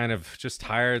kind of just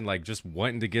tired and like just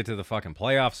wanting to get to the fucking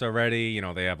playoffs already. You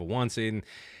know, they have a 1 seed,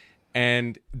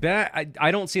 and that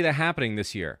I don't see that happening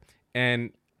this year.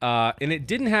 And it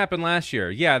didn't happen last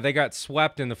year. Yeah, they got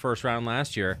swept in the first round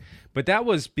last year, but that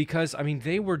was because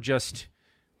they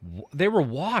were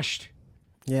washed.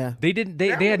 Yeah, they didn't. They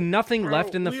had nothing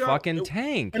left in the fucking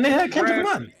tank, and they had Kendrick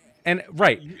Nunn. And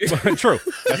right, true.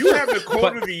 You have the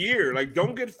quote of the year. Like,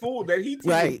 don't get fooled. That Heat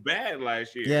team was bad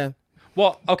last year. Yeah.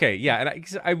 Well, okay, yeah,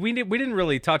 and we didn't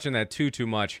really touch on that too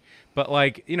much, but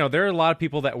like there are a lot of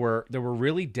people that were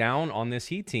really down on this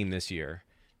Heat team this year,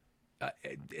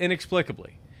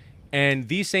 inexplicably, and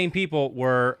these same people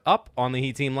were up on the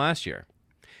Heat team last year.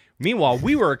 Meanwhile,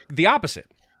 we were the opposite.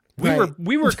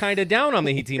 We were kind of down on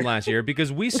the Heat team last year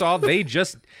because we saw there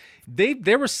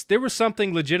was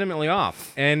something legitimately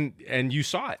off, and you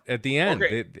saw it at the end.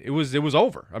 Okay. It was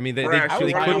over. I mean, they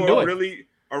couldn't do it.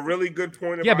 A really good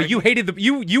point. Yeah, but you hated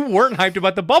you weren't hyped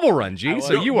about the bubble run, G.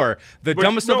 So you are the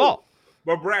dumbest of all.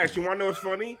 But Brash, you want to know what's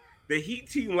funny? The Heat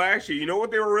team last year, you know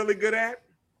what they were really good at?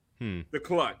 The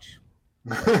clutch.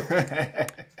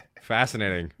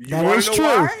 Fascinating. That is true.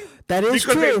 Why? That is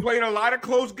because true. They played a lot of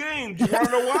close games. You want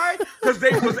to know why? Because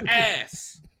they was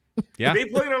ass. Yeah. They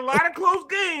played a lot of close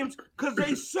games because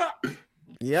they sucked.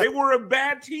 Yep. They were a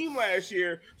bad team last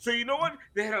year. So you know what?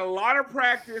 They had a lot of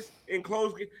practice in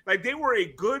close games. Like they were a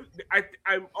good.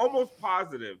 I'm almost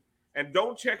positive, and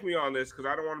don't check me on this because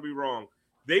I don't want to be wrong.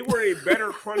 They were a better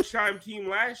crunch time team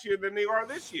last year than they are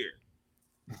this year.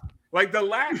 Like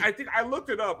I think I looked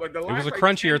it up. Like it was a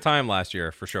crunchier time last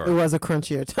year for sure. It was a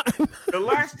crunchier time. The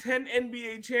last 10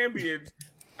 NBA champions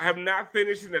have not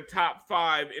finished in the top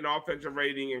 5 in offensive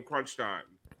rating in crunch time.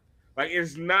 Like it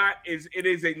is not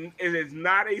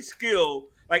a skill.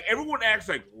 Like everyone acts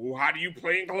like, well, how do you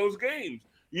play in close games?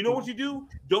 You know what you do?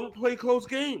 Don't play close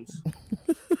games.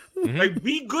 Like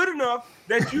be good enough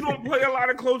that you don't play a lot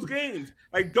of close games.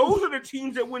 Like those are the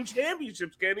teams that win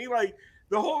championships, Kenny. Like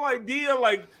the whole idea,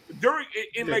 like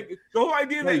the whole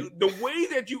idea that the way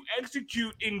that you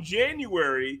execute in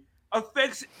January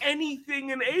affects anything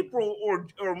in April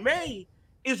or May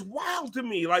is wild to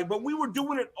me. Like, but we were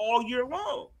doing it all year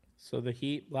long. So the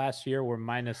Heat last year were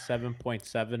minus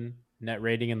 7.7 net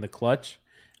rating in the clutch.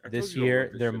 This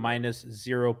year they're minus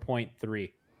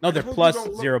 0.3. No, they're plus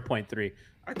 0.3.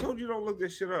 I told you don't look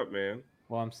this shit up, man.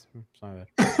 Well, I'm sorry.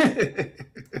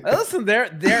 Listen, they're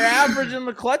average in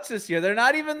the clutch this year. They're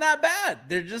not even that bad.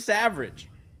 They're just average.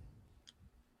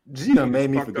 Gina made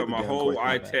me forget my whole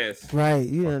eye test. Right,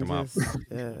 you just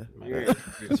yeah.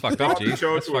 It's fucked up, G.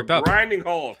 It's fucked up. Grinding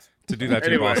halt to do that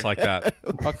to your boss like that.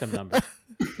 Fuck them numbers.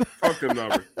 Fuck them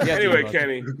numbers. Anyway,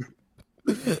 Kenny.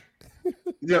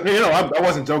 I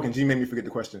wasn't joking. G made me forget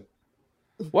the question.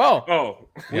 Well,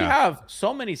 we have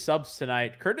so many subs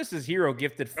tonight. Curtis's hero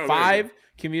gifted 5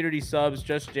 community subs.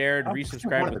 Just Jared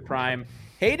resubscribed with Prime.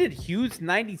 Hated Hughes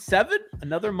 97,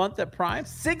 another month at Prime.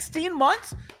 16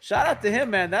 months. Shout out to him,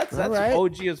 man. That's right.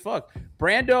 OG as fuck.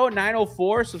 Brando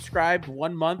 904 subscribed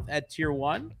 1 month at tier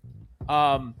 1.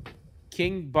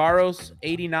 King Barros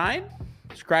 89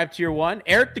 subscribed tier 1.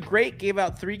 Eric the Great gave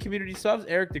out 3 community subs.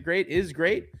 Eric the Great is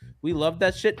great. We love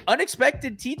that shit.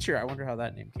 Unexpected Teacher. I wonder how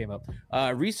that name came up.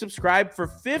 Resubscribed for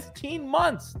 15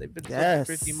 months. They've been for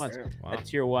 15 months at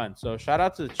tier 1. So shout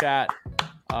out to the chat.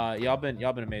 Y'all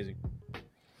been amazing.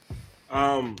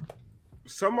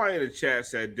 Somebody in the chat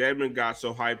said Dedmon got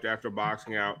so hyped after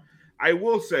boxing out. I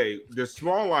will say the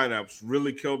small lineups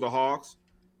really killed the Hawks,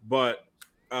 but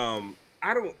I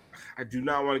do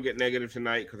not want to get negative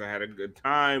tonight because I had a good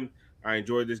time. I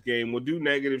enjoyed this game. We'll do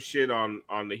negative shit on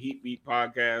the Heat Beat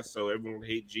podcast, so everyone will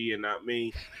hate G and not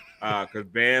me, because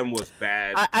Bam was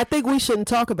bad. I think we shouldn't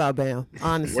talk about Bam.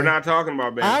 Honestly, we're not talking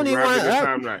about Bam. I don't We're even having a want- good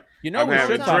time tonight. You know, I'm we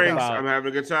having should talk drinks. about. I'm having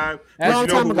a good time. As Long you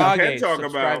know time who ago. we can talk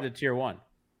subscribe about? to Tier 1.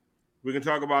 We can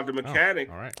talk about the mechanic,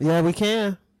 All right. Yeah, we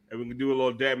can. and we can do a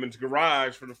little Deadman's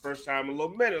Garage for the first time in a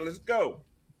little minute. Let's go.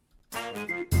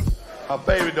 My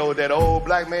favorite though, that old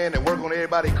black man that work on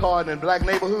everybody's car in the black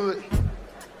neighborhood.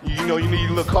 You know, you need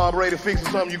a little carburetor fix or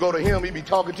something. You go to him, he be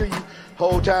talking to you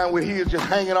whole time with his just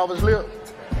hanging off his lip.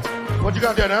 What you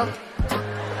got there now?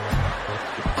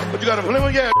 What you got a flimmer?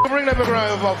 Yeah, bring that back around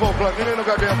here about 4 o'clock. There ain't no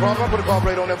goddamn problem. I put a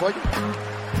carburetor on there for you.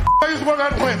 I used to work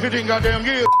out in the plant 15 goddamn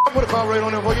years. I put a carburetor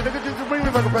on there for you. Nigga, just bring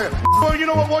me back a pair. Boy, you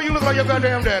know what, boy? You look like your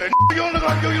goddamn daddy. You don't look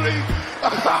like you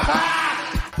leave.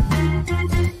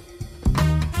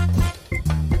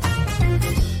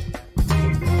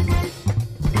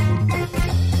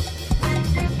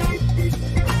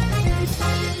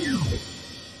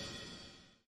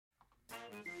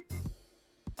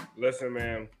 Listen,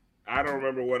 man. I don't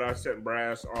remember what I sent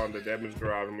Brass on the Deadman's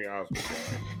Garage. Let me be honest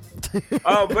with you.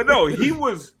 But no, he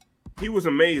was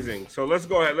amazing. So let's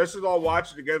go ahead. Let's just all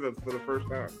watch it together for the first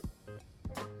time.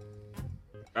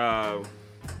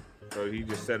 So he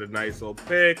just set a nice little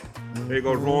pick. There he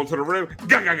goes rolling to the rim.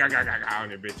 Gah, gah, gah, gah, gah, gah, on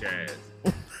your bitch ass.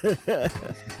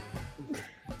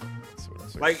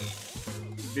 Like,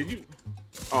 did you?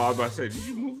 Oh, I was about to say, did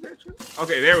you move that shit?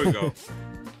 Okay, there we go.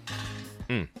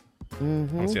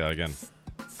 Let's see that again.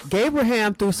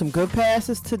 Gabraham threw some good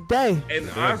passes today. And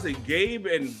honestly, Gabe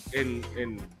and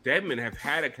Deadman have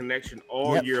had a connection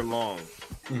all year long.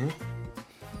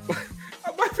 My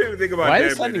favorite thing about Why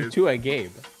Deadman is sending is 2 at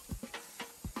Gabe?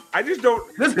 I just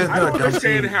don't. This is I don't good,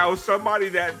 understand Dusty. how somebody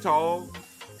that tall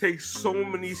takes so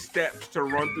many steps to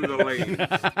run through the lane.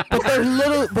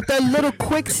 But they're little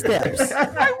quick steps.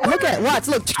 Watch,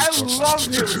 look. I love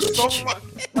him so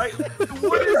much. Like,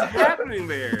 what is happening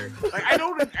there? Like, I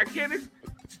can't.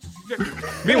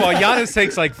 Meanwhile, Giannis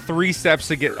takes like 3 steps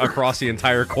to get across the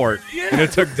entire court, and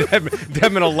it took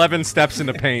Deadman 11 steps in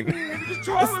the paint. He's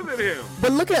taller than him.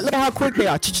 But look at how quick they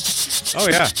are. Oh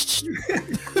yeah.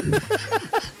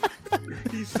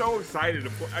 He's so excited to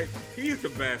play. He's the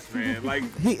best, man. Like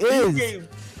He is.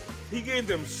 He gave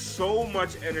them so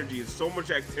much energy and so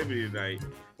much activity tonight.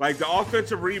 Like the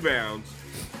offensive rebounds,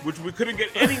 which we couldn't get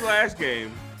any last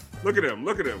game. Look at him.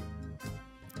 Look at him.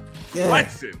 Yeah.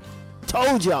 Flexing.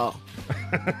 Told y'all.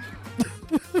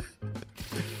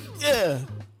 Yeah.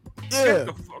 Get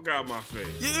the fuck out of my face.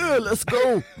 Yeah, let's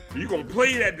go. You gonna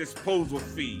play that disposal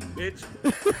fee, bitch.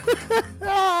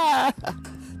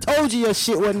 Told you your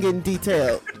shit wasn't getting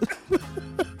detailed.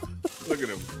 Look at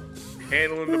him.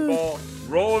 Handling the ball.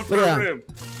 Rolling to the Yeah. rim.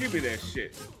 Give me that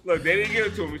shit. Look, they didn't give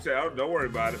it to him. He said, "Oh, don't worry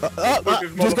about it. Just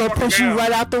This gonna push you down.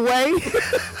 right out the way.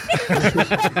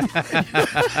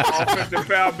 Offensive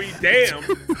foul beat. Damn.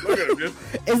 Look at him. Just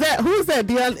Who's that?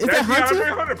 Is that Hunter?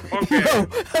 DeAndre Hunter. Punk Yo, ass.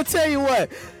 I tell you what,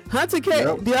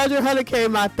 DeAndre Hunter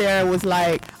came out there and was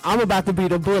like, "I'm about to be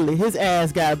the bully." His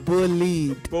ass got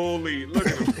bullied. Bully. Look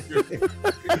at him.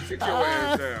 Just sit your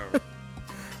ass down.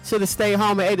 Should have stayed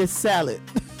home and ate his salad.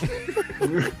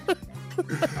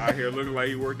 Out here looking like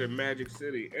he worked at Magic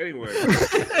City. Anyway.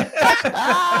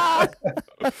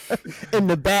 In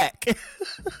the back.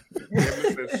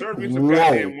 Said, serve me some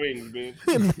goddamn wings,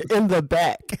 bitch. In the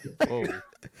back.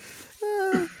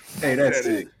 Hey, that's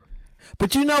it.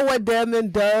 But you know what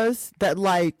Deadman does that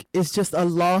like is just a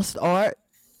lost art?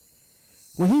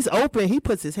 When he's open, he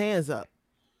puts his hands up.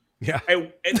 Yeah.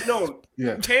 And no,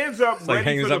 hands up, It's like ready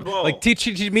hanging for the up. ball. Like teach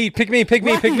me, pick me.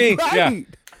 Yeah. Right.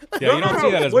 Yeah, you don't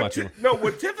see that as what much.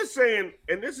 what Tiff is saying,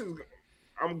 and this is,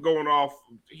 I'm going off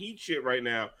Heat shit right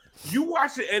now. You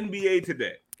watch the NBA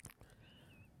today.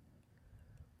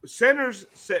 Centers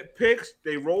set picks,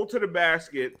 they roll to the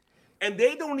basket, and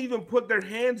they don't even put their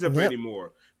hands up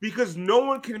anymore because no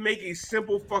one can make a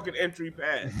simple fucking entry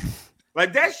pass.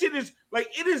 Like that shit is like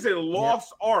it is a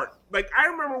lost art. Like I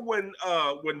remember when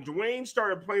Dwayne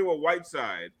started playing with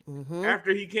Whiteside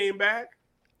after he came back.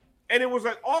 And it was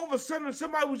like all of a sudden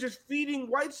somebody was just feeding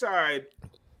Whiteside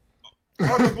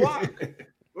on the block.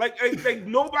 like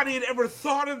nobody had ever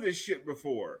thought of this shit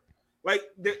before. Like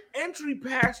the entry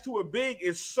pass to a big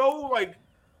is so like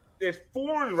it's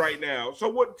foreign right now. So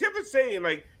what Tiff is saying,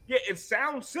 like, yeah, it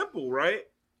sounds simple, right?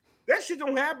 That shit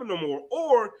don't happen no more.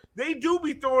 Or they do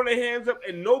be throwing their hands up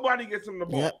and nobody gets them the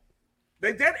ball. Yep.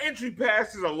 Like that entry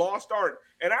pass is a lost art.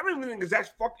 And I don't even think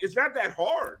it's not that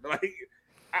hard. Like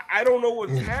I don't know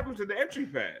what's happened to the entry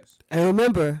pass. And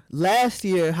remember, last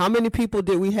year, how many people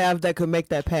did we have that could make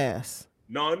that pass?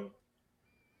 None.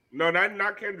 No,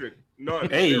 not Kendrick. None.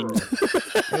 Hey. Zero.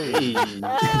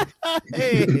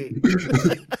 Hey.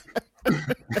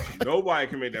 Nobody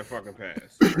can make that fucking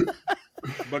pass.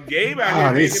 But Gabe out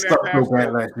here They making that sucked pass. so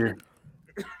bad last year.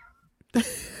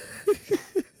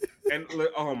 And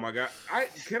oh my god,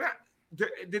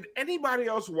 did anybody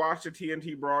else watch the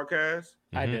TNT broadcast?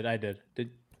 I did. Are you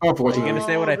Unfortunately. gonna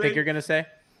say what I think you're gonna say?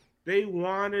 They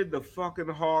wanted the fucking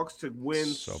Hawks to win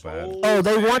so bad. Oh,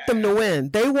 they want them to win.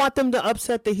 They want them to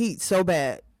upset the Heat so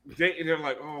bad. They're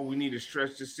like, oh, we need to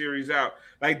stretch this series out.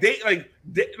 Like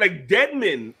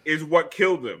Deadman is what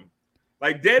killed them.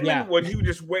 Like Deadman, when he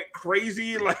just went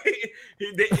crazy, like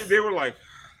they were like,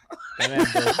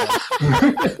 it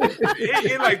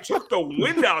like took the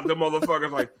wind out the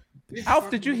motherfuckers. Like, Alf,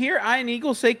 did you hear Iron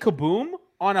Eagle say kaboom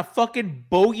on a fucking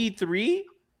bogey 3?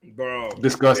 Bro,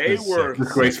 disgusting. They were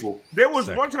disgraceful. There was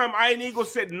one time Iron Eagle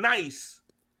said nice.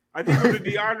 I think it was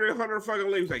the DeAndre Hunter fucking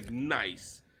lady. He was like,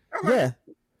 nice. Yeah.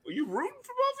 Are you rooting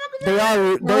for motherfuckers? They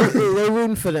are. They're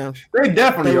rooting for them. They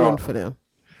definitely are. Rooting for them.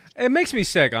 It makes me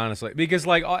sick, honestly, because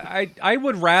like I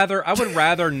would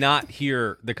rather not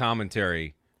hear the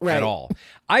commentary at all.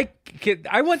 I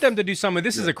want them to do something.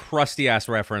 This is a crusty ass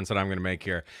reference that I'm going to make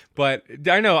here, but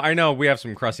I know we have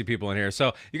some crusty people in here.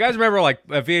 So you guys remember like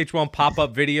a VH1 pop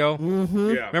up video?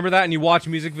 Mm-hmm. Yeah. Remember that? And you watch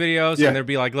music videos and there'd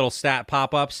be like little stat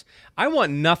pop ups. I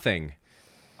want nothing.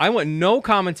 I want no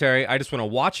commentary. I just want to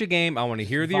watch a game. I want to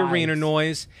hear the arena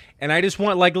noise, and I just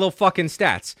want like little fucking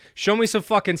stats. Show me some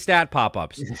fucking stat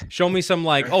pop-ups. Show me some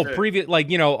like previous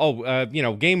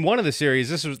game 1 of the series.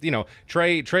 This was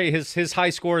Trey his high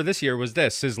score this year was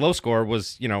this. His low score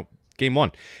was game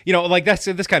 1. Like that's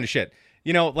this kind of shit.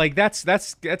 Like that's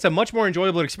a much more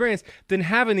enjoyable experience than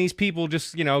having these people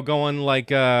just going like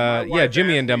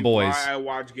Jimmy and them boys. Why I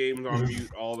watch games on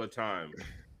mute all the time.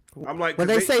 I'm like, well,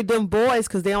 they say them boys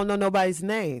because they don't know nobody's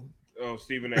name. Oh,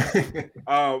 Stephen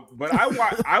A. But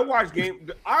I watch games.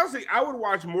 Honestly, I would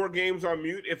watch more games on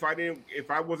mute if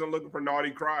I wasn't looking for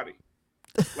Naughty Crotty.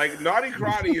 Like Naughty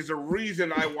Crotty is the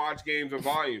reason I watch games on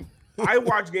volume. I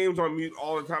watch games on mute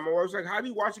all the time. I was like, how do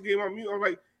you watch a game on mute? I was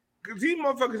like, because these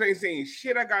motherfuckers ain't saying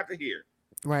shit I got to hear.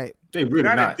 Right. They really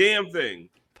not a damn thing.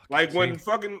 Like when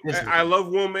I love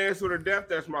Will Mansell to death.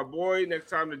 That's my boy. Next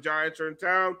time the Giants are in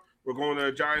town, we're going to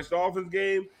a Giants-Dolphins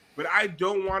game, but I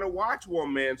don't want to watch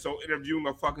one man interviewing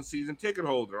a fucking season ticket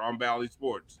holder on Bally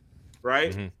Sports,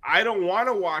 right? Mm-hmm. I don't want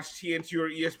to watch TNT or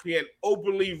ESPN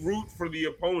openly root for the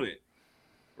opponent,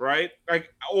 right?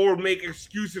 Like, or make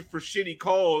excuses for shitty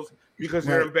calls because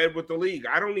they're in bed with the league.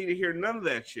 I don't need to hear none of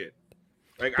that shit.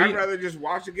 Like, I'd rather just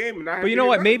watch a game and not have. But you know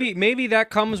what? Maybe that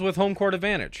comes with home court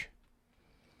advantage.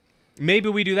 Maybe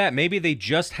we do that. Maybe they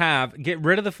just get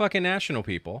rid of the fucking national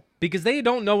people because they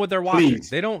don't know what they're watching. Please.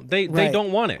 They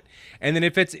don't want it. And then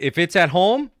if it's at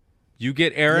home, you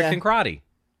get Eric and Crotty.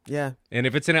 Yeah. And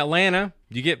if it's in Atlanta,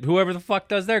 you get whoever the fuck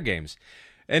does their games.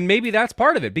 And maybe that's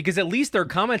part of it because at least they're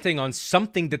commenting on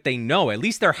something that they know. At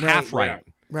least they're half right.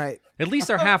 Right. At least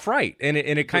they're half right, and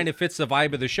it kind of fits the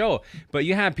vibe of the show. But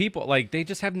you have people like they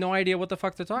just have no idea what the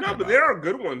fuck they're talking about. No, but there are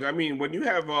good ones. I mean, when you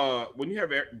have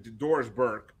Doris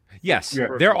Burke. Yes,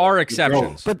 there are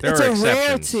exceptions. But it's a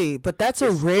rarity. But that's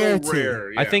a rarity. So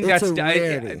rare, I think that's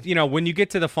when you get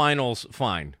to the finals,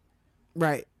 fine.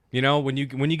 Right. When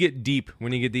you get deep,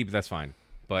 that's fine.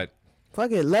 But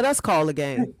fuck it, let us call the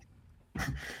game.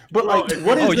 But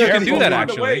what is you can do that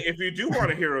actually. By the way, if you do want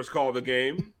to hear us call the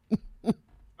game,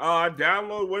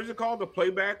 download what is it called, the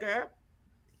Playback app.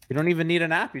 You don't even need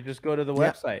an app. You just go to the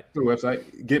website. The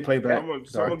website. Get Playback.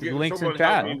 Links in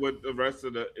chat. Help me with the rest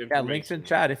of the information. Yeah, links in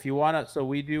chat if you want to. So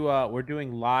we do. We're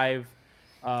doing live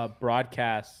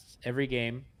broadcasts every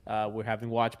game. We're having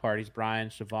watch parties. Brian,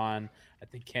 Siobhan, I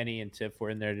think Kenny and Tiff were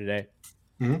in there today.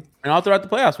 Mm-hmm. And all throughout the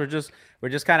playoffs, we're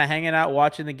just kind of hanging out,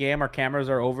 watching the game. Our cameras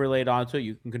are overlaid onto it.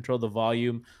 You can control the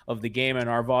volume of the game and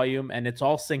our volume, and it's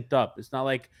all synced up. It's not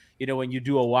like when you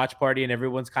do a watch party and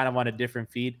everyone's kind of on a different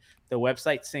feed. The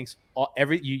website syncs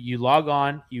you log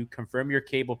on, you confirm your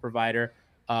cable provider,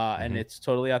 and it's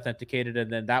totally authenticated.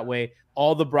 And then that way,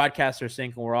 all the broadcasts are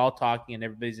synced, and we're all talking, and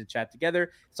everybody's in chat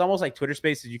together. It's almost like Twitter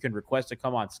Spaces. You can request to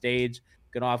come on stage.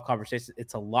 You can all have conversations.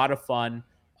 It's a lot of fun.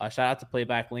 Shout out to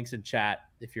Playback. Links in chat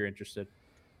if you're interested.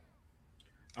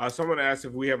 Someone asked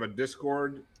if we have a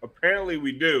Discord. Apparently,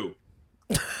 we do.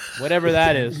 Whatever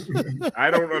that is.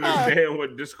 I don't understand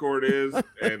what Discord is,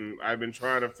 and I've been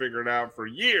trying to figure it out for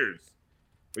years.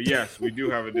 But yes, we do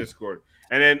have a Discord.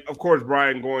 And then, of course,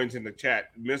 Brian Goins in the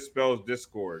chat misspells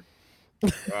Discord.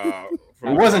 It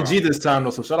wasn't G this time,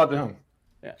 though, so shout out to him.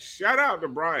 Yeah. Shout out to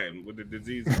Brian with the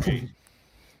disease of G.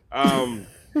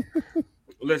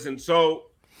 Listen, so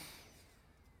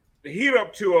the Heat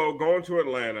up 2-0, going to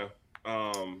Atlanta.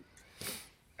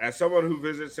 As someone who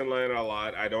visits Atlanta a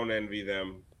lot, I don't envy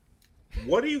them.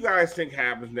 What do you guys think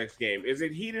happens next game? Is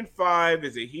it Heat in 5?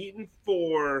 Is it Heat in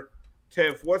 4?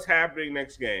 Tiff, what's happening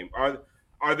next game? Are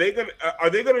they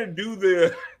gonna do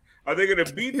the? Are they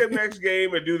gonna beat them next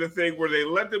game and do the thing where they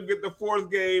let them get the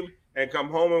 4th game and come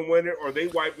home and win it, or are they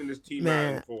wiping this team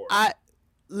out in 4?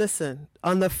 Listen,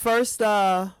 on the first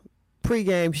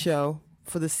pregame show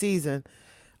for the season,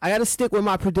 I got to stick with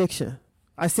my prediction.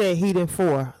 I said Heat in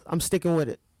 4. I'm sticking with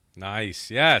it. Nice.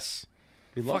 Yes.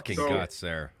 Fucking guts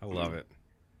there. I love it.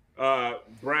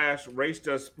 Brash Race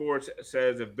Does Sports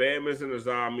says if Bam isn't a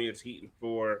zombie, it's Heat in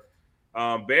 4.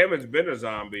 Bam has been a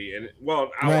zombie, and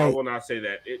I will not say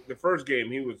that. The first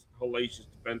game he was hellacious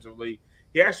defensively.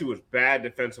 He actually was bad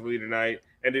defensively tonight,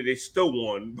 and they still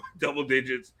won by double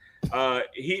digits.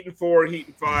 Heat in 4, Heat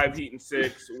in 5, Heat in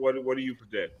 6. What do you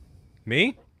predict?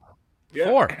 Me? Yeah.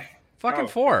 4. Fucking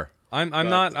 4. I'm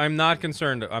not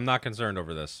concerned. I'm not concerned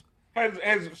over this.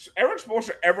 Has Eric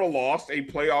Spoelstra ever lost a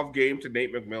playoff game to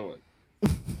Nate McMillan?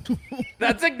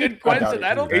 That's a good question.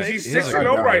 I don't think he's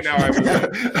 6-0 right now.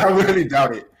 I really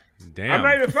doubt it. Damn. I'm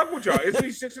not even fucking with y'all. Isn't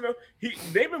he 6-0?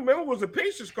 Nate McMillan was the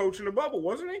Pacers coach in the bubble,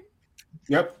 wasn't he?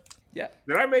 Yep. Yeah.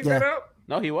 Did I make that up?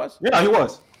 No, he was. Yeah, he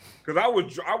was. Because I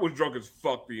was drunk as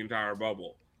fuck the entire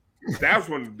bubble. That's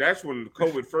when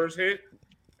COVID first hit,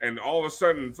 and all of a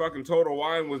sudden, fucking Total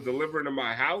Wine was delivered to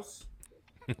my house.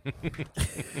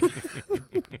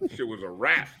 Shit was a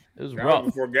wrap. It was that rough.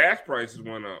 was before gas prices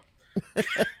went up.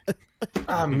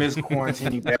 I miss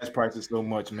quarantining gas prices so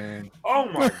much, man. Oh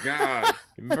my god!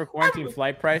 Remember quarantine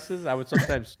flight prices? I would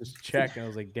sometimes just check, and I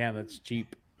was like, "Damn, that's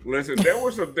cheap." Listen, there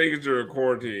were some things during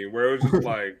quarantine where it was just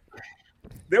like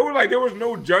there was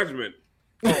no judgment.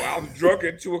 Oh, I was drunk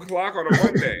at 2:00 on a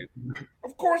Monday.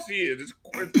 Of course he is. It's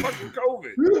fucking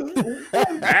COVID.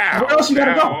 Where else you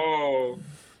gotta go? Oh,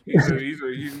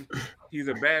 he's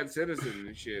a bad citizen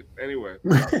and shit. Anyway,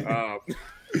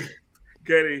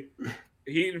 Kenny,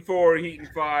 Heat in 4, Heat in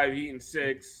 5, Heat in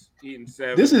 6, Heat in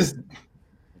 7. This is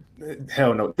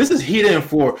hell no. This is Heat in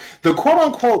 4. The quote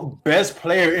unquote best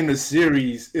player in the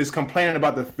series is complaining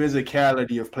about the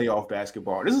physicality of playoff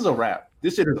basketball. This is a wrap.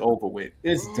 This shit is over with.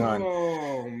 It's done.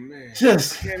 Oh man,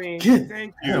 just Kenny, get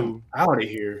thank him out of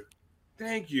here.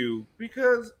 Thank you,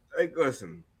 because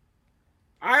listen,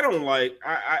 I don't like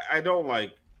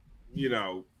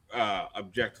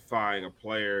objectifying a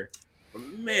player, but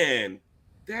man,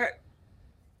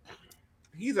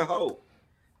 he's a hoe.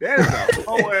 That is a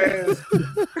hoe ass.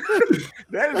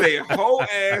 That is a hoe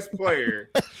ass player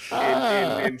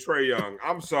in Trae Young.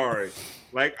 I'm sorry.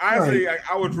 Like honestly,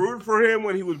 I was rooting for him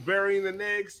when he was burying the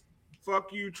Knicks.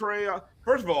 Fuck you, Trae.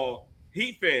 First of all,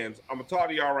 Heat fans, I'm gonna talk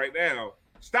to y'all right now.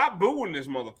 Stop booing this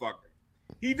motherfucker.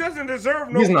 He doesn't deserve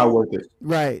no. He's not worth it.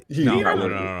 Right.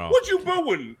 No. What you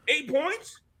booing? 8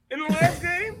 points in the last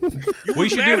game? You We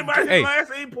should mad do. about his Hey,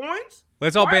 last 8 points?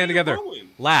 let's all Why band are you together. booing?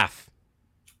 Laugh.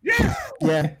 Yeah.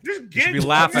 Yeah. Just should be giggle.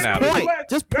 laughing at him.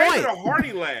 Just Not point. even a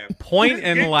hearty laugh. Point Just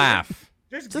and giggle. laugh.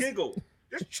 Just giggle.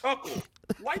 Just chuckle.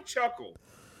 Light chuckle.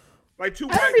 Like two I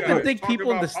white don't even guys think talking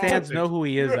people in the about stands politics. know who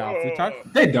he is, Alf. We talk.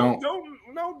 They don't.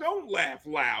 Don't laugh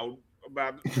loud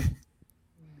about it.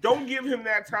 Don't give him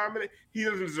that time. He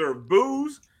doesn't deserve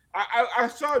booze. I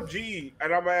saw G,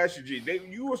 and I'm gonna ask you, G.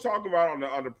 You was talking about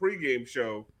on the pregame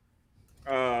show.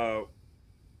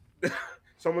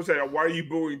 Someone said, "Why are you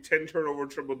booing 10 turnover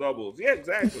triple doubles?" Yeah,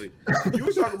 exactly. You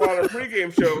was talking about on a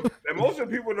pregame show that most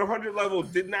of the people in the 100 level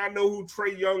did not know who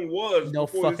Trae Young was. No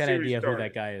before fucking the series idea started. who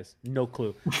that guy is. No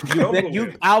clue. No You,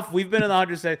 clue. Alf, we've been in the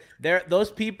 100 said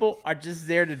those people are just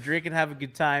there to drink and have a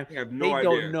good time. They have They no idea.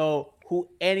 don't know who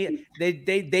any.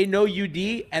 They know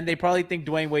UD and they probably think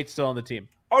Dwayne Wade's still on the team.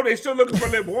 Oh, they still looking for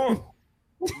LeBron.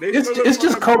 It's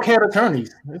just cokehead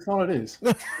attorneys. That's all it is.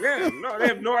 Yeah, no, they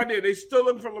have no idea. They still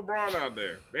looking for LeBron out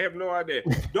there. They have no idea.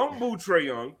 Don't boo Trae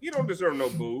Young. He don't deserve no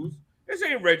boos. This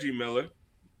ain't Reggie Miller.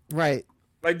 Right.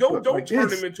 Like, don't Like turn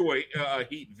this. him into a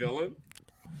Heat villain.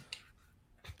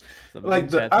 Like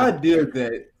the idea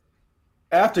that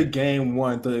after game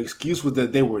one, the excuse was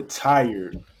that they were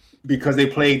tired because they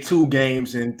played 2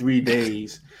 games in 3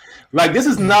 days. Like, this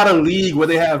is not a league where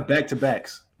they have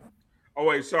back-to-backs. Oh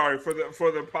wait, sorry for the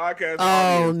podcast. Oh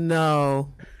audience,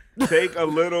 no. take a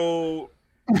little.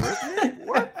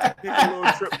 What? Take a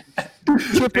little trip.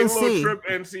 Trip Take a and little see. trip.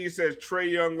 NC says Trae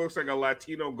Young looks like a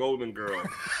Latino Golden Girl,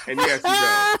 and yes, he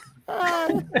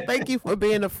does. Thank you for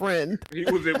being a friend. He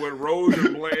was it with Rose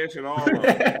and Blanche and all of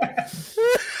them.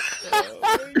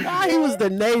 He was the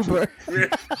neighbor.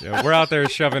 Yeah, we're out there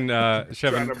shoving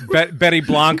Betty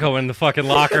Blanco in the fucking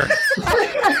locker.